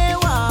they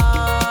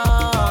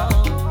want,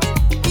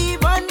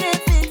 even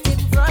if it's in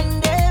front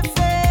their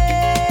face.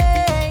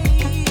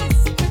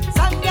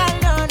 Some girl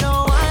don't know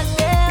what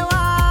they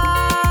want,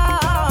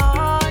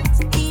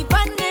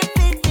 even if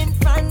it's in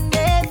front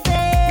their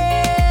face.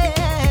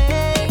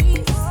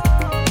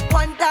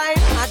 One time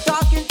I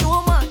talking too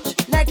much,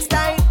 next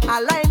time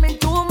I liming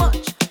too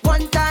much.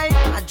 One time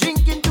I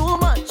drinking too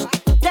much.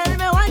 Tell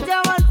me what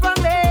you want from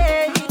me.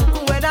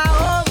 When I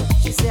home,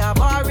 she say I'm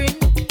boring.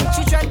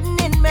 She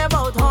threatening me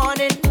about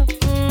horning.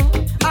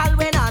 All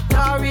when I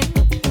touring,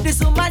 this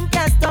woman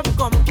can't stop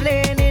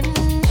complaining.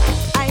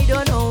 I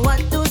don't know what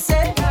to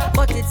say,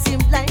 but it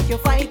seems like you're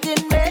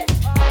fighting me.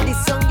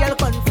 This young girl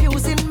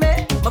confusing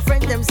me. My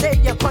friend them say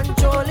you're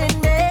controlling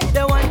me.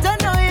 They want to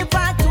know if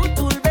I too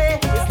be.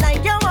 It's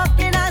like you're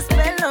walking a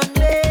spell on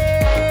me.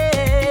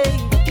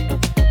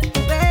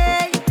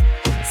 Hey,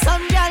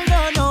 some girl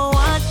don't know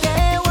what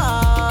they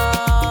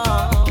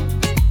want,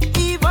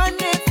 even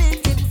if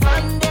it's in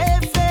front their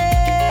face.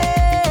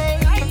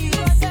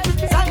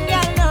 Some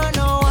girl don't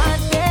know what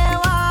they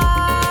want,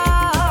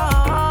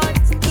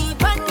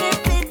 even if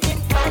it's in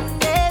front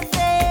their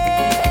face.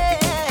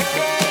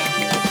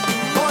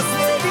 Boss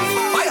lady,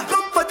 I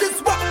come for this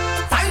work.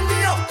 Sign me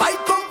up. I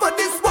come for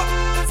this work.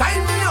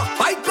 Sign me up.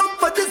 I come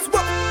for this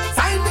work.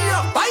 Sign me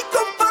up. I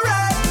come for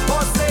it.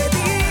 Boss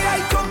lady, I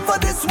come for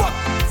this work.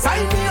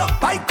 Sign me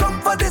up. I come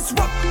for this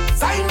work.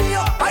 Sign me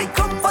up. I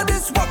come for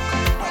this work.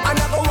 And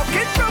I go work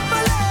it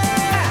properly.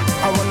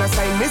 I wanna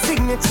sign my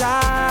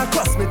signature,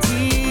 cross my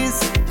T's,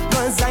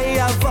 cause I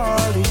have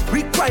all the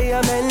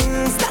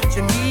requirements that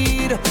you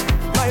need.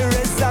 My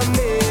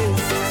resume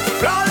is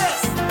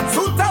flawless,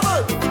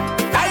 suitable,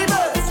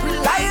 diverse,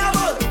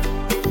 reliable.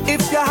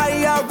 If you're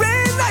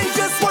hiring, I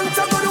just want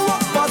to go to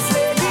work. Boss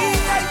lady,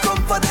 I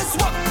come for this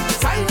work.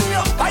 Sign me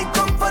up, I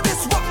come for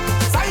this work.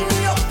 Sign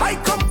me up, I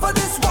come for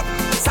this work.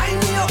 Sign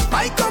me up,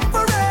 I come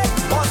for it.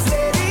 Boss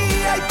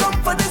lady, I come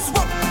for this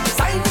work.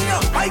 Sign me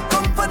up, I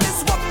come for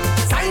this work.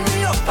 Sign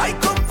me up, I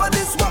come for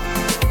this work.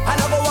 And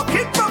I go work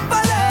it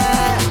properly.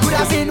 Could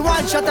have been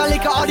one shot of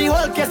liquor or the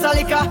whole case of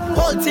liquor.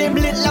 Whole team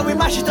lit, like we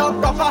mash it up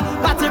proper.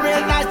 Party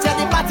real nice, yeah,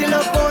 the party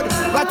look good.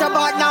 Right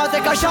about now,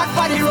 take a shot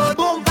for the road.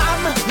 Boom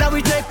bam, now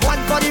we take one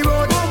for the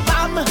road. Boom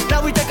bam,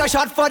 now we take a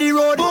shot for the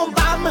road. Boom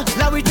bam,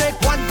 now we take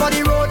one for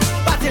the road.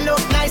 Party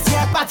look nice,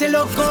 yeah, party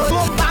look good.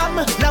 Boom bam,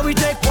 now we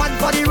take one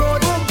for the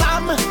road. Boom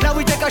bam, now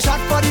we take a shot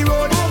for the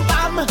road. Boom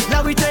bam,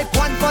 now we take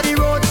one for the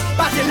road.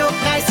 Party look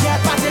nice, yeah,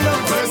 party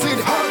look good. Place it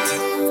hot.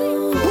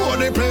 Oh,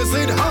 the place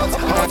it hot,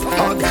 hot,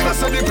 hot. I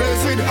said the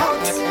place it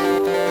hot.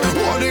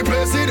 Oh, the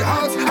place it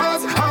hot,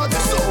 hot, hot.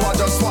 So I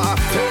just wanna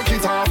take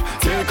it off,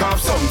 take off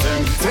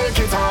something, take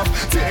it off,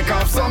 take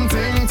off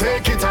something,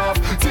 take it off,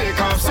 take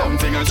off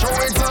something and throw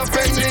it up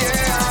in the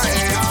air.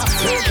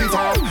 Take it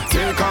off,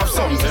 take off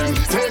something,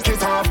 take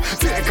it off,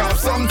 take off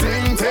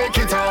something, take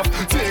it off,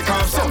 take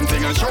off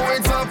something and throw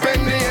it up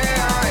in the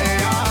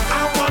air.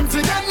 I want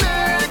to get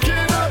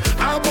naked,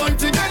 I want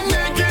to get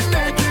naked,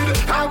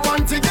 naked. I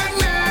want to get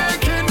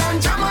naked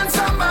and jam on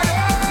somebody.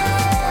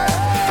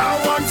 I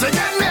want to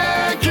get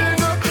naked,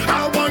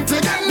 I want to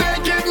get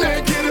naked,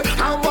 naked.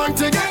 I want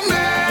to get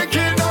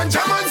naked and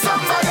jam on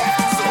somebody.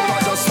 So I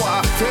just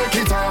wanna take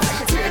it off,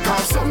 take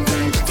off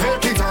something,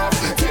 take it off,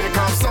 take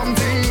off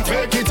something,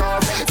 take it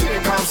off,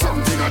 take off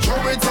something and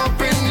throw it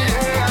up in the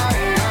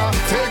air.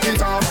 Take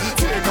it off,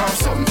 take off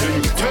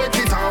something, take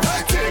it off,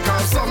 take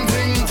off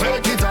something,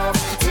 take it off,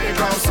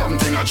 take off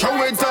something and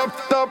throw it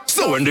up.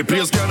 So when the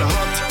place get hot,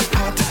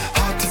 hot,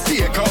 hot,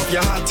 take off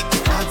your hat,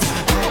 hat,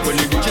 hat. When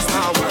the DJ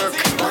start work,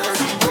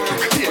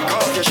 take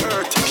off your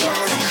shirt,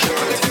 shirt,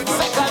 shirt.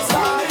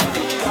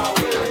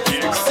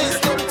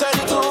 System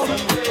 32.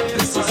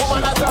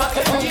 Woman are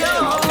talking to you.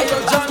 Hey, yo,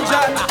 John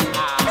John.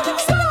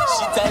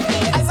 She tell me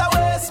as a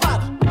waste man.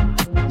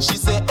 She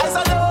say as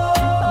a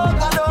dog,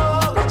 a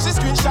dog. She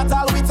screenshot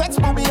all we text,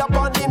 put me up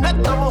on the net.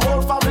 Now my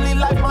whole family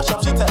life mash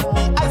up. She tell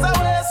me as a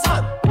waste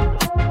man.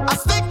 I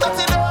stick to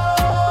the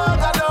dog,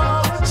 a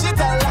dog. She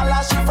tell Lala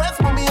she friends,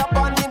 put me up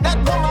on the net.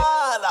 Come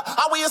on,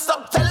 how will you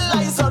stop tell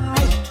lies on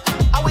me?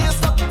 How will you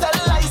stop tell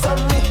lies on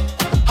me?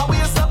 How will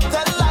you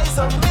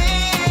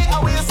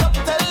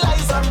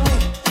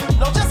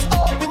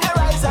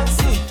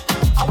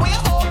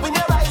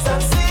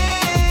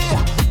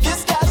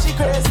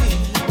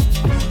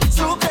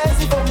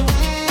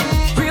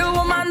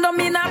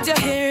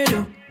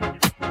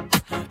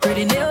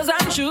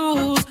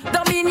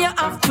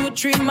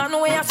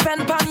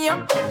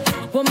you.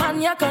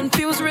 Woman, you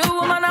confused. Real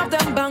woman have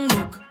them bang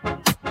book.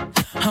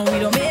 And we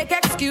don't make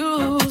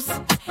excuse.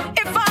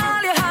 If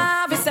all you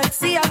have is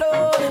sexy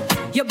alone,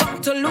 you're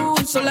bound to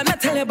lose. So let me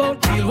tell you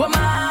about real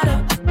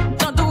woman.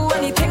 Don't do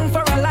anything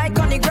for a like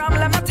on the gram.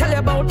 Let me tell you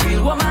about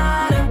real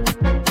woman.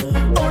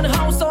 Own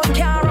house, own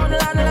car, own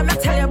land. Let me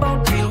tell you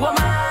about real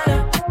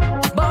woman.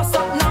 Boss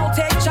up now,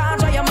 take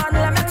charge of your man.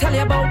 Let me tell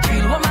you about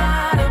real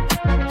woman.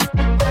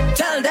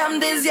 Tell them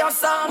this your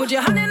song. Put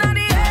your hand in the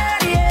air,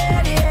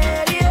 yeah,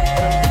 yeah,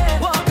 yeah.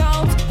 Walk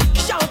out,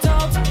 shout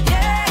out,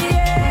 yeah,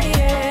 yeah,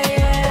 yeah,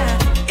 yeah.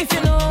 If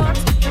you know what,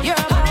 you're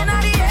hand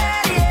in the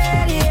air,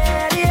 yeah,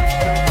 yeah,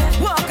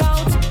 yeah. Walk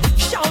out,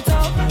 shout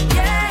out,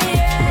 yeah,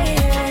 yeah,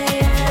 yeah,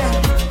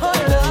 yeah.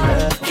 Hold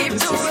on, keep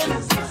doing.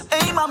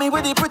 Hey, mommy,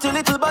 with the pretty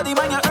little body,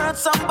 man, you hurt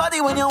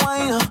somebody when you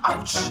whine.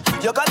 Ouch.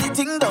 You got the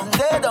thing down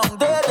there, down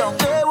there, down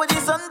there, where the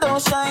sun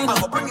don't shine.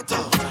 I'ma bring it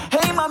up.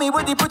 Hey, mommy,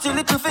 with the pretty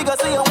little figure,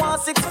 say you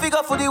want 6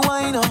 figure for the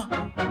wine.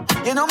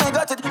 You know me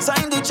got it,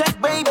 sign the check,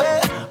 baby,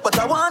 but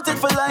I want it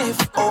for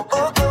life. Oh,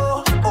 oh,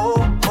 oh,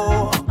 oh,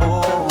 oh,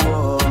 oh,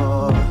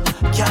 oh.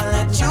 Can't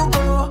let you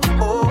go.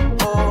 Oh,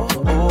 oh,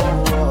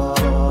 oh,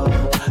 oh.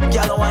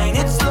 Girl, wine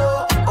it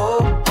slow.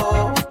 Oh,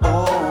 oh,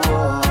 oh,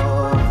 oh.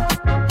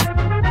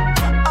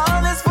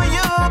 All this for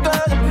you,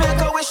 girl.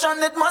 Make a wish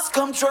and it must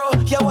come true.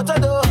 Yeah, what I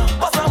do?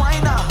 Bust a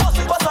wine now, bust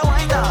a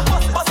wine now,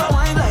 bust a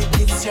wine like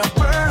it's your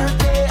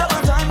birthday.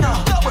 Double time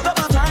now, double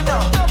time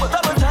now, double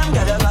time.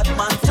 Girl, you got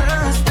man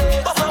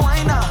Thursday. Bust a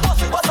wine now,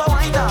 bust a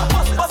wine now,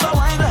 bust a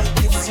wine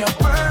like it's your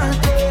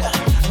birthday.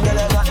 Girl,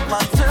 you got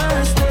man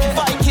Thursday.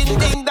 Viking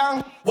ding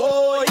dong,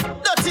 boy.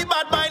 Dirty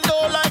bad mind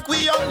don't like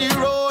we on the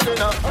road, you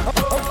know.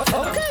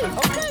 Okay.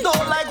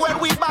 Don't like when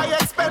we buy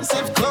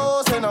expensive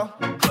clothes, you know.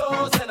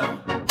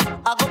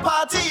 I go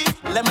party,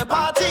 let me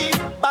party.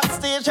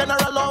 Backstage,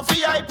 general or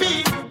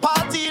VIP.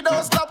 Party,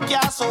 don't stop,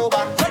 yeah,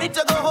 sober. Ready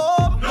to go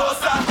home? No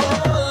stop,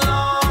 hold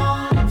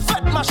on.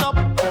 Fed mash up,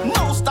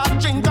 no stop,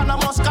 drink and I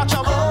must catch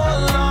up.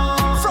 Hold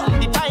on. From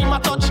the time I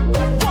touch,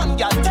 1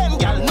 gal, 10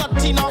 gal,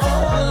 not enough.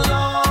 Hold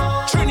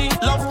on. Trini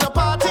love the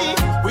party.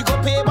 We go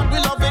pay, but we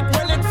love it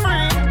when it's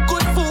free.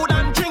 Good food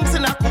and drinks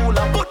in a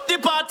cooler. Put the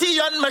party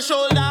on my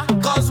shoulder,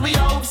 cause we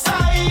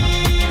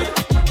outside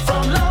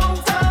from long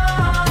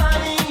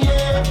time,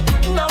 yeah.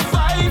 No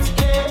vibes,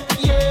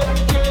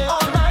 yeah.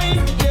 All night,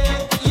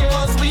 yeah.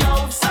 Cause we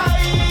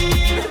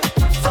outside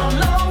from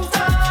long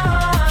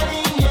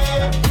time,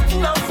 yeah.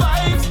 No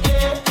vibes,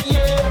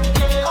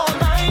 yeah. All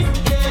night,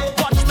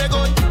 yeah. Watch me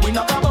good, we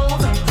knock a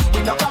bottle, we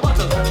knock a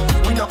bottle,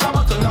 we knock a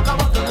bottle, knock a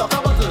bottle, knock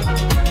a bottle.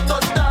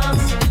 Touch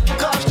dance,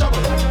 cash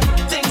trouble.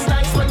 Things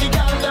nice when the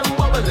girl them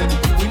bubbling.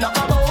 We knock a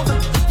bottle,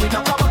 we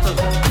knock a bottle,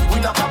 we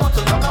knock a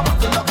bottle, knock a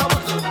bottle, knock a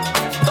bottle.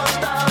 Touch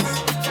dance,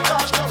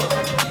 cash trouble.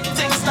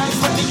 Things nice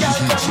when the girl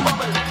them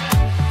bubbling.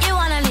 You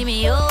wanna leave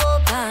me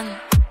open.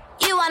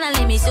 You wanna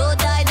leave me so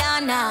tied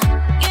down now.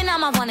 You know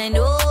my one and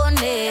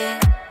only.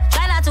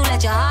 Try not to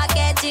let your heart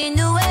get in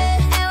the way.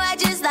 And we're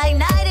just like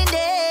night and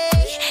day.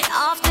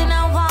 Often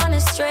I wanna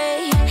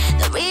stray.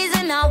 The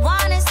reason I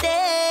wanna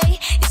stay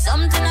is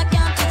something I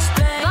can't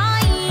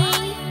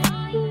explain.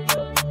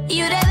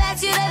 You the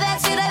best, you the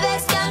best, you the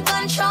best, can't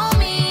control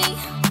me.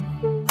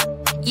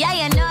 Yeah,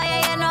 you know, I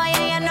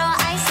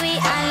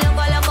sweet and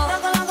loco.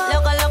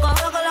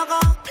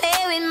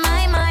 Play with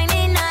my mind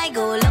and I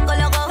go loco.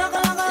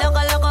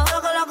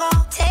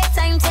 Take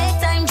time,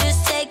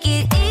 just take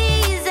it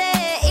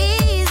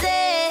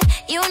easy.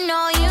 You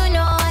know,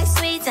 I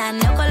sweet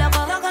and loco.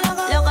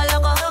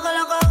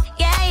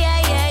 Yeah.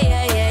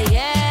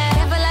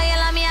 Careful how you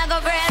love me, I go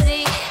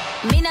crazy.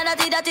 Me not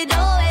dirty,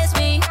 don't waste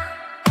me.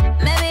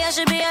 Maybe I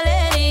should be a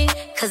lady,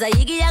 cause I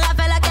yiggy yaga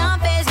fella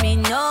can't face me,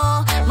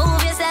 no.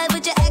 Move yourself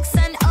with your ex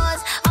and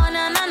us. Oh no.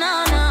 I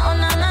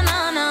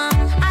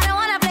don't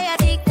wanna play a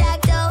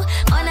tic-tac-toe.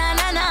 Oh no.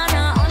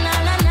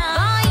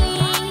 Boy,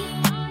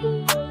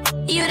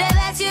 you the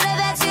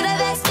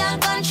best,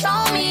 can't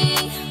control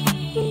me.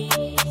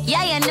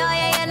 Yeah, you know,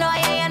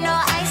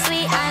 I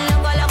sweet and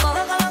loco.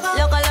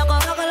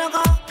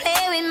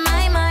 Play with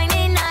my mind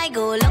and I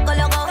go loco.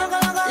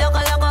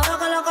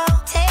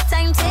 Take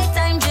time,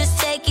 just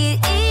take it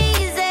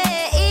easy.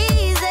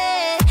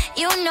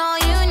 You know,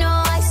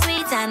 I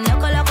sweet and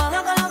loco.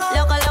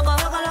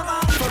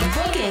 For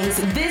bookings,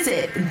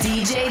 visit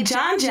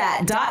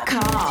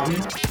DJJohnJat.com.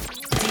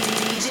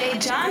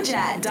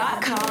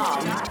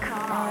 DJJohnJat.com.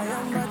 I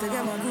am about to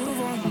get my groove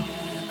on.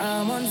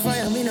 I'm on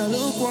fire, me no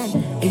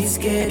lukewarm. It's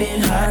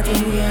getting hot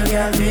in here,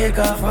 girl, take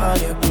off all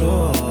your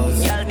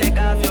clothes. Girl, take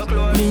off your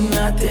clothes. Me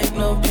not take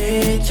no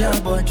picture,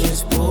 but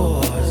just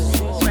pose.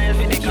 Smile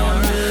for the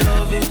camera.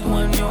 Love it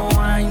when you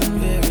whine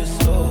very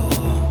slow.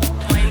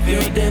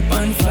 You're deep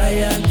on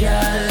fire,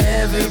 girl,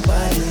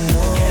 everybody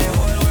know.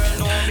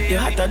 You're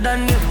hotter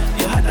than them,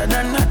 you're hotter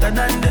than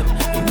them.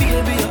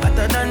 Baby, you're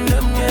hotter than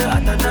them, you're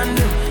hotter than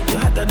them. You're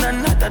hotter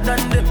than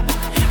them.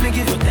 Me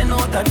give you 10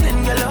 out of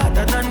 10, girl, you're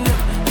hotter than them.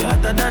 You're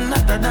hotter than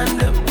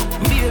them.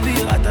 Baby,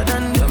 you're hotter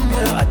than them,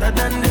 you're hotter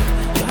than them.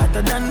 You're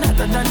hotter than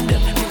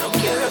them. Me don't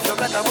care if you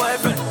got a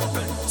boyfriend.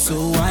 So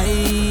why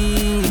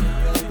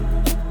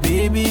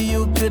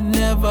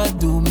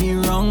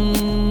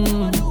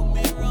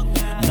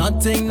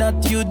Nothing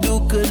that you do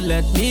could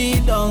let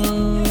me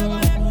down.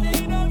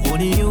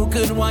 Only you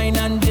could whine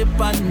and dip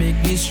and make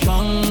me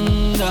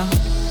stronger.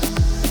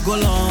 Go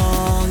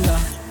longer.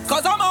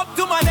 Cause I'm up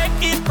to my neck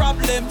in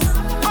problems.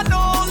 I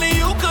know only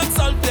you could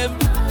solve them.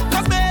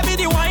 Cause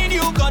baby the wine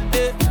you got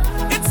there,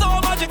 it's so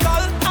magical,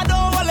 I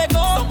don't wanna let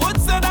go. Some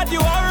would say that you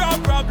are a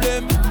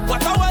problem.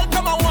 What a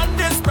welcome, I want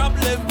this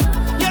problem.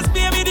 Yes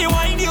baby the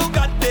wine you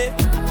got there,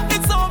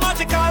 it's so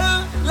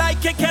magical.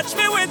 Like you catch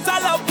me with a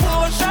love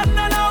potion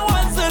and I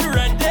wasn't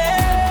ready.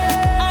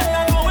 And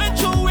I'm going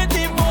through with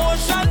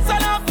emotions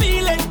and I'm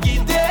feeling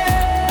giddy.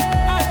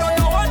 I don't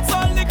know what's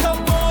on the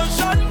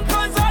commotion,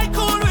 cause I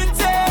cool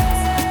with it.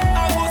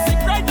 I will sit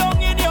right down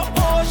in your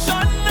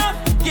ocean.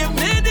 Give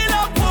me the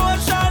love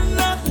potion,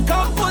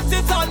 come put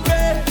it on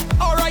me.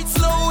 Alright,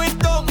 slow it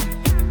down,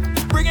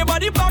 bring your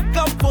body back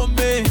up for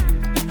me.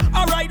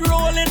 Alright,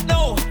 roll it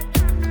now,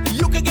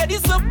 you can get the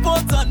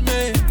support on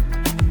me.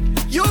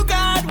 You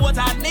got what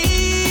I need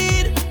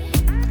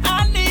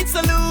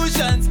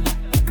solutions.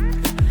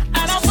 And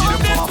I'm on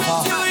this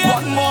with you, yeah.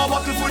 One more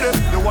bottle for them,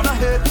 they wanna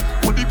hate.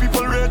 What the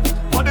people rate,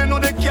 but they know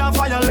they can't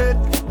violate.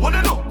 What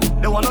they know,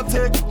 they wanna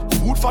take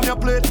food from your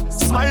plate.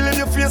 Smile in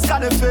your face,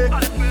 got it fake.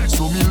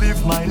 So me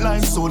live my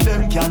life so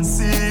them can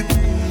see it.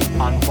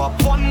 And pop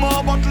one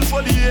more bottle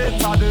for the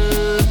hate of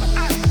them.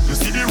 You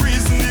see the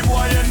reason the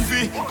boy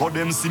envy, cause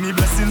them see me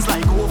blessings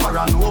like over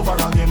and over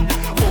again.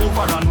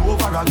 Over and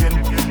over again.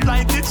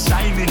 Light it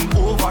shining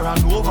over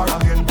and over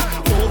again.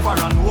 Over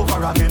and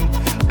over again.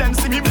 Them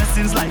see me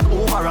blessings like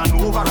over and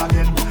over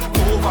again.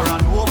 Over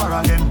and over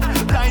again.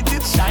 Light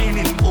it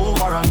shining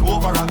over and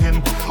over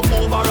again.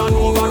 Over and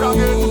over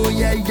again. Oh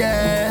yeah,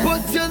 yeah.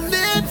 Put your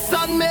lips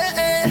on me,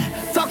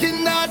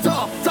 talking that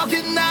talk,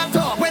 talking that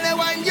talk. When I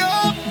wind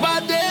your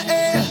body,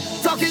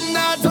 talking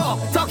that talk,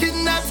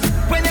 talking that.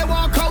 When I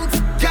walk out,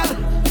 girl,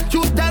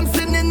 you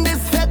dancing in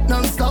this fete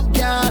non-stop,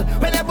 girl.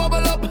 When I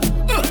bubble up,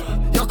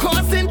 you're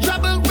causing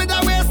trouble with a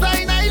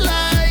waistline I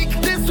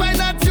like. This wine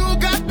that you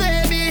got,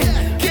 baby,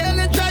 girl,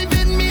 it's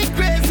driving me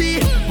crazy.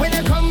 When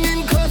you come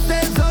in close,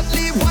 there's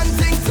only one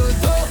thing to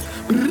do.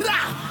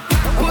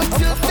 Put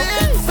your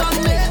lips on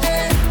me,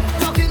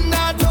 talking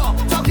that talk,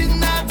 talking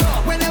that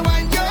talk. When I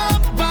wind your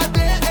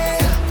body,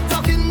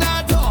 talking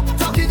that talk,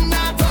 talking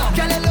that talk.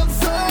 Girl, you look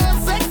so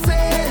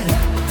sexy,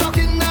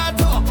 talking that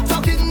talk,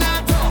 talking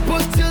that talk.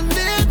 Put your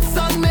lips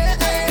on me,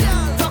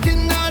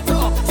 talking that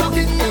talk,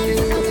 talking that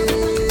talk.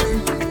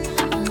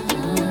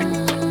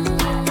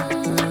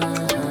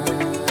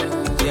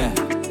 Yeah.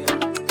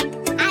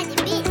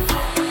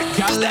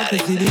 Girl, let me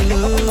see the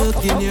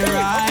look in your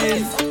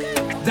eyes.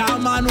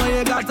 That man where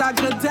you got, I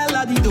could tell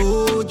that he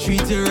don't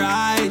treat you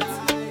right.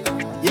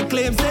 You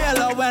claim say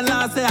hello when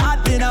I say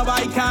hot dinner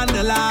by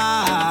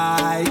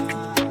candlelight.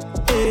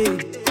 Hey,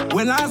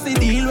 when I say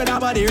deal with a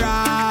body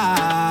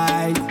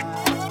right.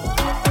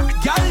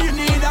 Girl, you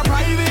need a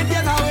private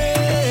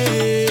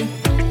getaway.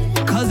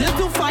 Cause you're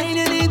too fine,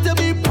 you need to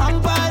be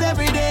pampered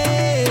every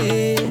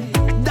day.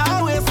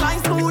 That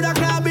waistline smooth, I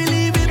can't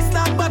believe it's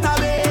not but a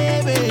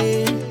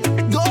baby.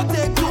 Don't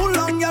take too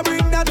long, you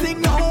bring that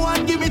thing now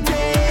and give me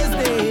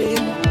tasty.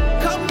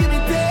 Come give me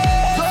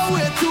taste. Don't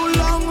wait too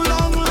long,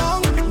 long,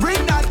 long.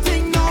 Bring that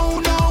thing now,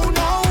 now,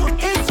 now.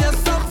 It's just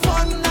some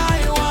fun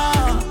I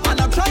want.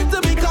 And I'm trying to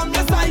become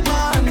your side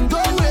man.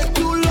 Don't wait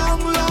too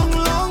long, long,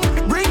 long.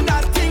 Bring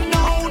that thing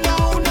now,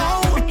 now,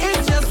 now.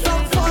 It's just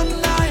some fun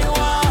I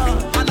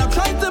want. And I'm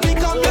trying to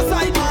become your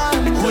side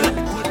man.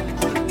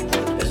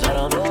 Yes, I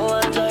don't know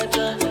what I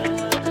try.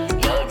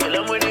 Y'all kill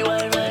him with the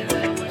wine, man.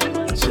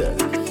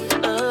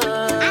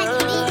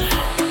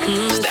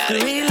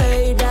 Steady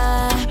lady,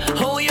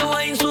 how you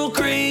wine so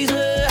crazy?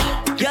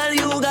 Girl,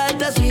 you got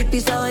that sweet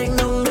piece of wine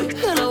down there,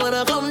 and I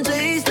wanna come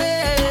taste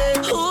it.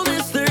 Oh,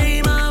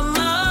 mystery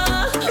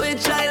mama,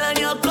 which island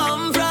you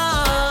come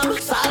from?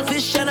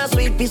 Saltfish and a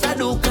sweet piece of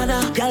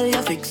ducana. Girl,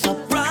 you fix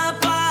up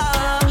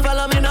proper.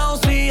 Follow me now,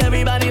 see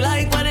everybody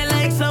like what they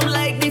like. Some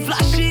like the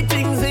flashy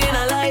things in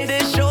a light.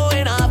 They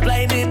showing off,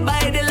 blinded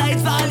by the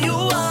lights. All you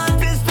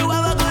want is to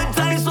have a good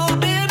time, so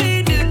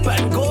baby dip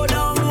and go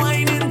down,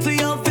 wine into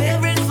your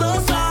favorite slow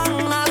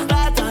song. Now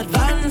start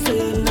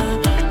advancing,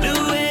 the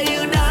way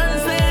you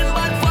dancing.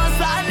 But first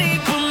I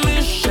need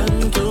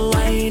permission to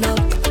wind up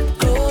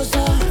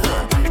closer.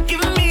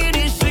 Give me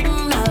the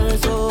signal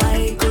so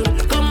I could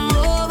come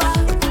over.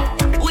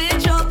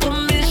 With your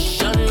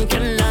permission,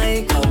 can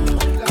I come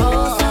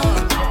closer?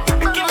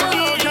 Give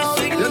me the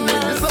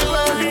signal so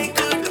I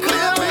could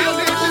come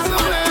over.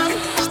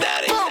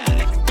 Static.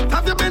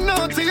 Have you been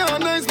naughty or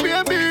nice,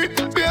 baby?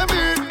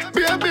 Baby,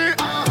 baby.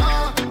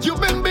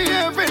 You've been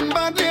behaving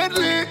bad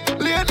lately,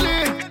 lately,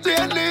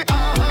 lately.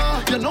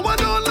 You know I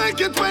don't like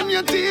it when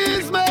you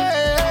tease me.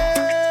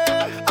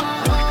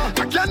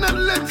 I cannot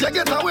let you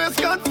get away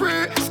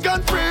scot-free,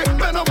 scot-free.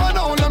 Bend over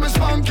now, let me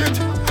spank it,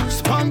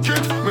 spank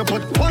it. Me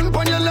put one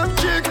on your left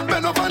cheek.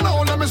 Bend over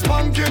now, let me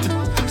spank it,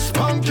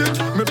 spank it.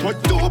 Me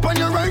put two on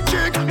your right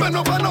cheek. Bend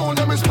over now,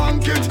 let me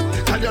spank it.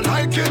 And you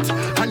like it,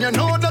 and you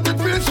know that it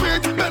feels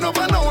sweet. Bend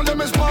over now, let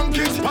me spank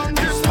it, spank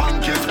it,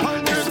 spank it,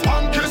 spank it,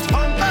 spank it,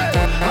 spank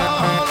it.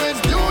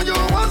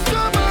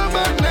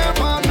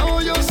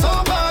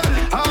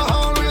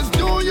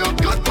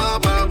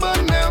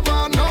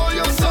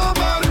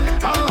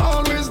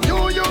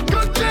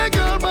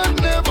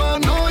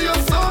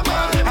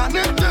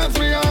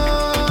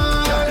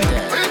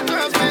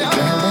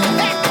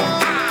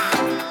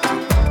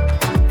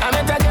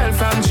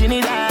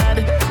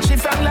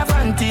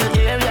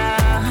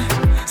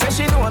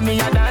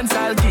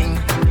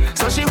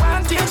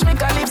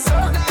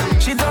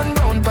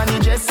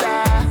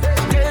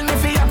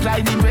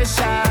 apply the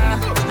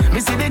pressure. Me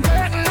see the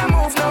curtain I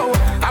move now.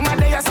 I'm a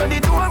day so the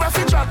door if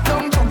it drop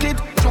down. Choke it,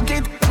 choke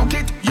it, choke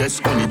it. Yes,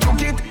 honey,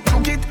 choke it,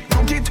 choke it,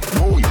 choke it.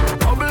 Boy,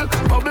 bubble,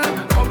 bubble,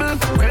 bubble.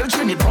 Well,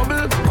 Trini,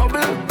 bubble,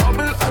 bubble,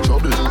 bubble. A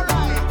trouble.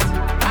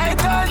 I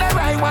told her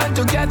I want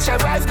to catch a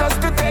rise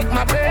just to take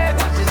my breath.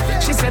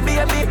 She said, be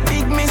a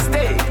big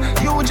mistake.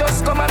 You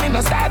just come and me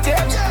no start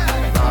yet.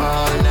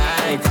 All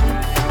night,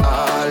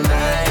 all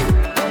night.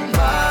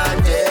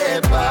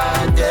 Party,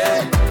 party,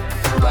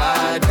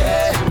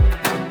 party.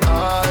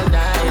 All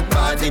night,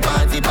 party,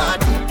 party,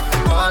 party.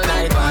 All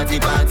night, party,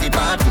 party,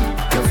 party.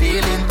 You're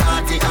feeling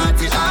party,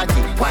 party,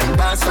 party. Wine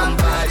by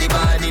somebody,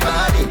 body,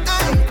 body.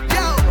 Hey,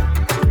 yo,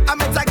 I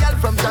met a girl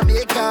from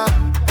Jamaica.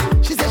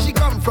 She said she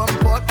come from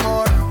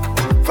Portmore.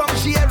 From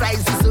she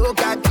rise the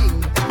soca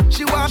king.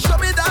 She want show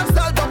me dance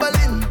all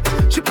bubbling.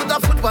 She put her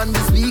foot on the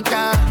speaker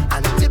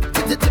and tip,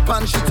 tip, tip, tip,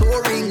 and she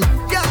touring.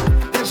 Yeah,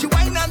 then she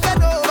whine and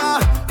bend over.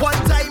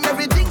 One time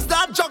everything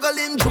start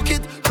juggling. Juke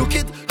it, juke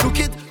it, juke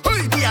it.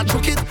 Hey, yeah,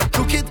 juke it,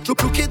 juke it, juke,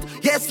 juke it.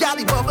 Yes, yeah,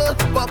 the bubble,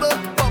 bubble,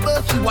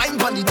 bubble. She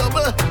whine on the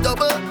double,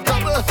 double,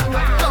 double,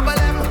 double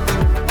M.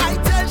 I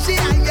tell she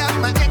I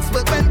am my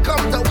expert when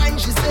come to wine.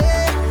 She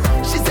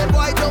said,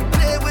 boy, don't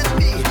play with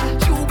me.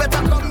 You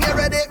better come here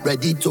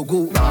ready to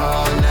go.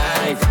 All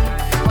night,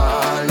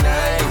 all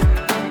night.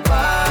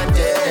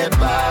 Party,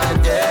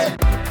 party,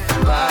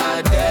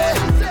 party.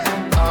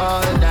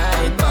 All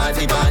night,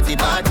 party, party,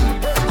 party.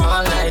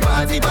 All night,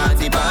 party,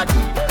 party, party.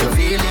 You're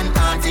feeling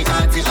party,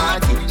 party,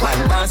 party.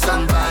 One by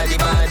somebody,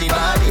 body,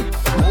 body.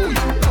 Boy,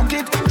 choke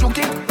it, choke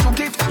it, choke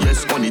it.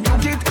 Yes, honey,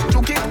 choke it,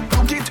 choke it,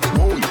 choke it.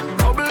 Boy,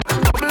 bubble,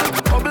 bubble,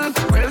 bubble.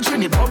 Well,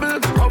 Trini, bubble,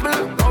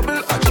 bubble,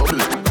 bubble. A trouble.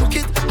 Choke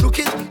it, choke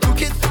it,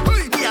 choke it.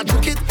 Hey, yeah,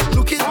 choke it,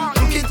 choke it,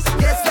 choke it.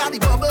 Yes, yeah, the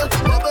bubble,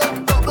 bubble,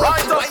 bubble.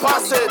 Right of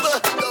passage.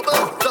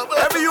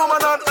 Every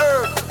human on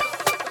earth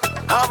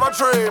have a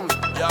dream.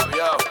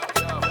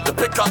 To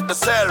pick up the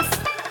self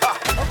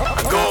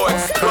and go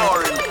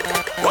exploring.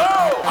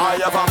 Whoa! I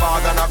have a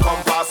bag and a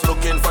compass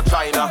looking for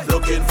China,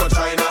 looking for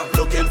China,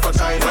 looking for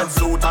China. Red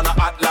suit and a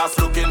atlas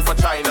looking for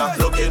China,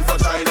 looking for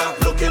China,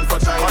 looking for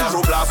China.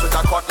 Control blast with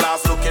a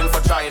cutlass looking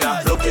for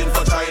China, looking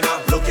for China,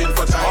 looking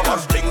for China. How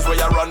much things where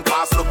you run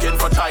past looking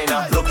for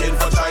China, looking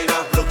for China,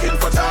 looking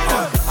for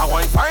China. I go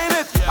and find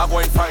it, I go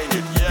and find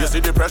it. You see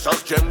the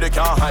precious gem, they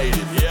can't hide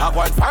it. I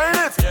go and find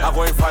it, I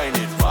go and find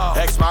it.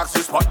 X marks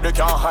the spot, they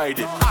can't hide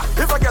it.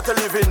 If I get to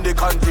live in the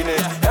continent,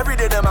 every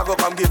day them I go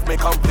come give me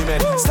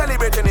compliment.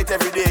 Celebrating it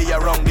every day, you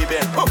wrong the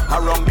bend.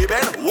 Around the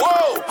bend,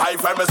 whoa! I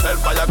find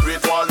myself by a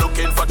great wall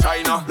looking for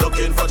China,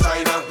 looking for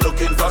China,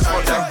 looking for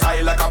China.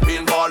 Projectile like a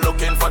pinball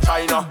looking for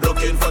China,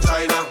 looking for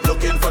China,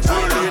 looking for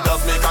China. Really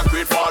does make a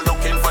great wall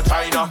looking for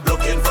China,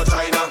 looking for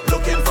China,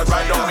 looking for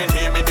China. Don't mean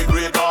hear me the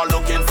great wall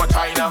looking for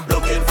China,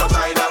 looking for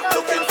China,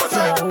 looking for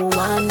China. No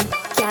one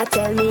can't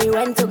tell me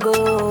when to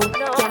go,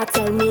 can't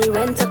tell me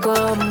when to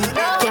come,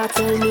 can't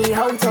tell me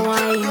how to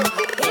whine.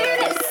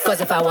 Cause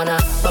if I wanna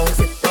bounce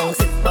it, bounce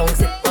it, bounce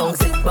it,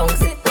 bounce it,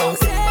 bounce it,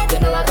 bounce it, you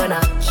know I'm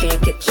gonna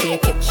shake it,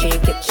 shake it,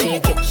 shake it,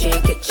 shake it,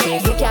 shake it,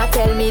 shake it. You can't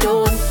tell me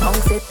don't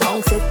bounce it,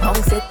 bounce it,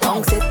 bounce it,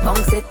 bounce it,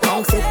 bounce it,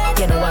 bounce it.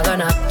 You know I'm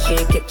gonna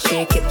shake it,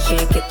 shake it,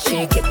 shake it,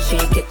 shake it,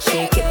 shake it,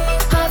 shake it.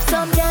 Have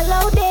some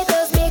yellow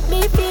daters make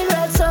me feel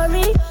real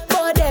sorry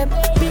for them.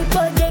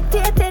 People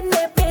dictating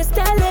their pace,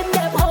 telling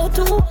them how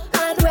to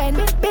and when.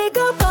 Big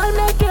up all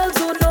my girls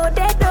who know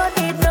they don't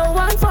need no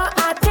one for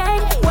a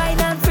thing. Why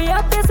not free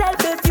up yourself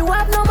if you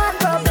have no man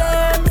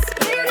problems?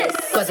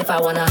 Cause if I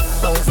wanna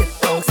bounce it,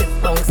 bounce it,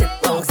 bounce it,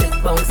 bounce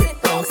it, bounce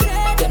it, bounce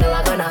it, you know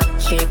I'm gonna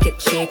shake it,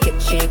 shake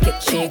it, shake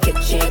it, shake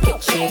it, shake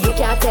it, shake it. You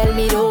can't tell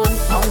me don't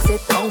bounce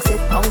it, bounce it,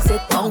 bounce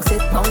it, bounce it,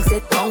 bounce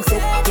it, bounce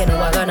it. You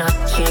know I'm gonna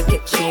shake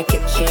it, shake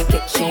it, shake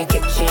it, shake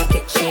it, shake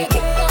it, shake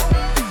it.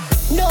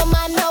 No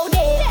man no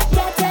day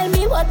can't tell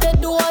me what to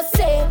do or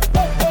say.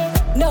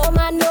 No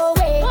man no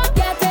way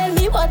can't tell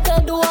me what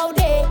to do all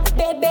day,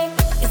 baby.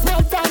 It's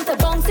my time to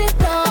bounce it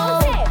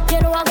now.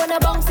 You know I'm gonna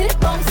bounce it,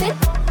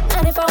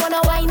 and if I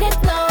wanna wind it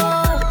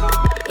now.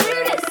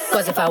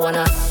 Cause if I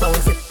wanna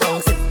bounce it,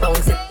 bounce it,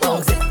 bounce it,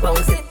 bounce it,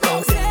 bounce it,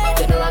 bounce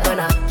it, you know I'm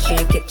gonna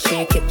shake it,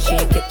 shake it,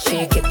 shake it,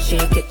 shake it,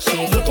 shake it,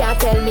 shake it. You can't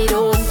tell me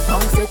don't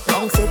bounce it,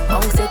 bounce it,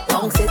 bounce it,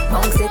 bounce it,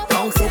 bounce it,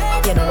 bounce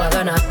it. You know I'm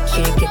gonna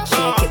shake it,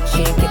 shake it,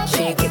 shake it,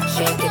 shake it,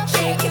 shake it,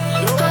 shake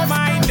it. Don't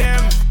mind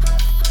them,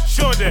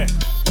 show them.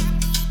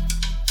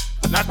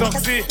 Not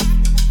toxic.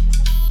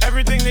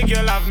 Everything the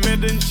girl have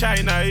made in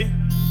China, eh?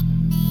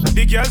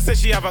 The girl says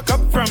she have a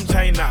cup from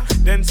China.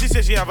 Then she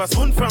says she have a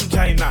spoon from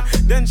China.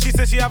 Then she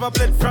says she have a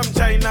plate from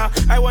China.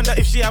 I wonder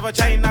if she have a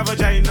China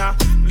vagina.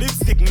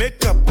 Lipstick,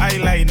 makeup,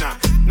 eyeliner.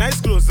 Nice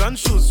clothes and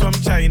shoes from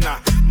China.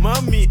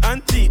 Mommy,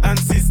 auntie and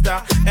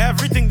sister,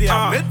 everything they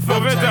are made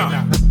from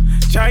China.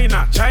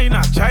 China,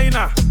 China,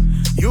 China.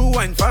 You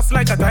wine fast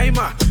like a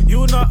timer.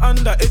 You not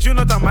underage, you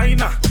not a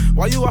minor.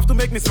 Why you have to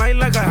make me smile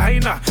like a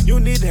hyena? You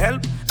need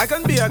help, I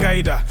can be a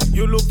guider.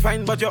 You look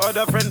fine but your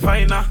other friend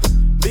finer.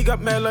 Big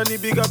up Melanie,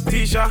 big up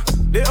Tisha.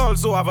 They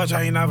also have a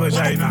China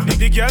vagina.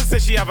 The girl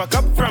says she have a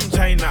cup from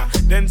China.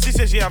 Then she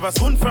says she have a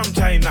spoon from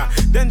China.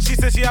 Then she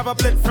says she have a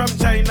plate from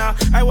China.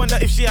 I wonder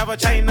if she have a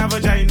China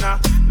vagina.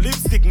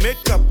 Lipstick,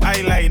 makeup,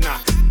 eyeliner.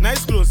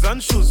 Nice clothes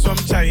and shoes from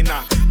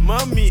China.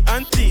 Mommy,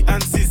 auntie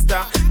and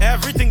sister,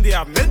 everything they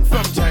have made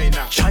from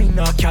China.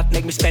 China cat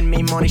make me spend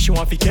me money. She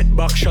want to get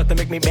back shot to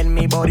make me bend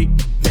me body.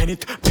 Bend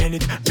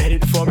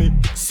it for me.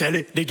 Sell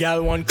it, the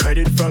girl want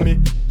credit from me.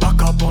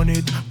 Back up on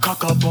it,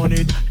 cock up on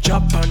it.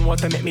 Japan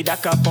want to make me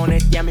duck up on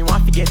it. Yeah, me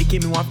want to get the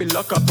kid, me want to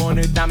lock up on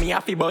it. Now me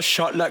happy but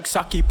shot like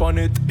Saki on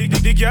it.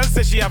 The girl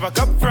says she have a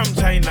cup from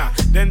China.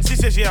 Then she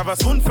says she have a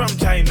spoon from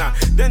China.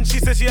 Then she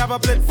says she have a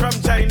plate from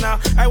China.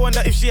 I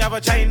wonder if she have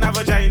a China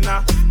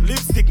vagina.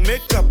 Lipstick,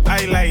 makeup,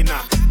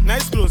 eyeliner.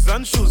 Nice clothes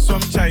and shoes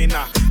from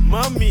China.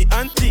 Mommy,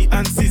 auntie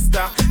and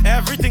sister,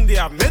 everything they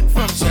have made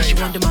from China. She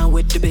want the man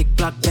with the big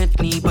black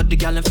Bentley, but the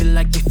gal feel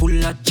like they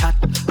full of chat.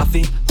 I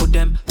think put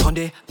them on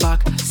the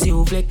back. Si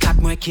vous voulez cat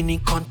moi qui ni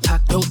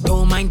contact.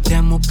 Don't mind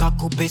them, ou ka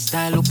coupe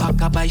style, ou pa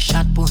ka buy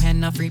shot pour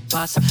hen a free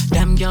pass.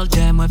 Them girl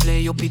them we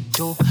vle yo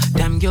pito.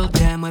 Them girl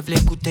them we vle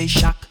koute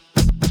shak.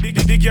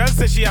 The girl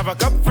says she have a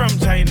cup from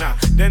China.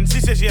 Then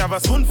she says she have a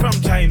spoon from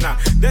China.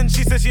 Then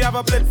she says she have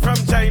a plate from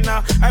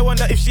China. I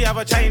wonder if she have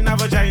a China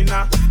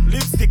vagina.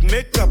 Lipstick,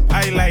 makeup,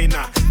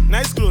 eyeliner.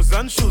 Nice clothes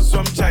and shoes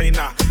from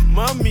China.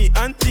 Mommy,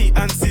 auntie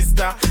and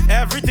sister,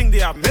 everything they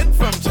have made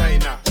from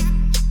China.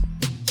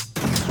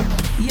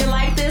 You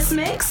like this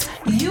mix?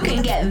 You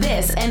can get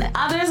this and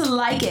others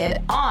like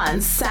it on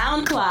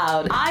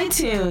SoundCloud,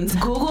 iTunes,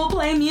 Google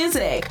Play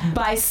Music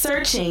by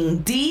searching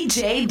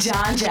DJ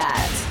John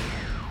Jett.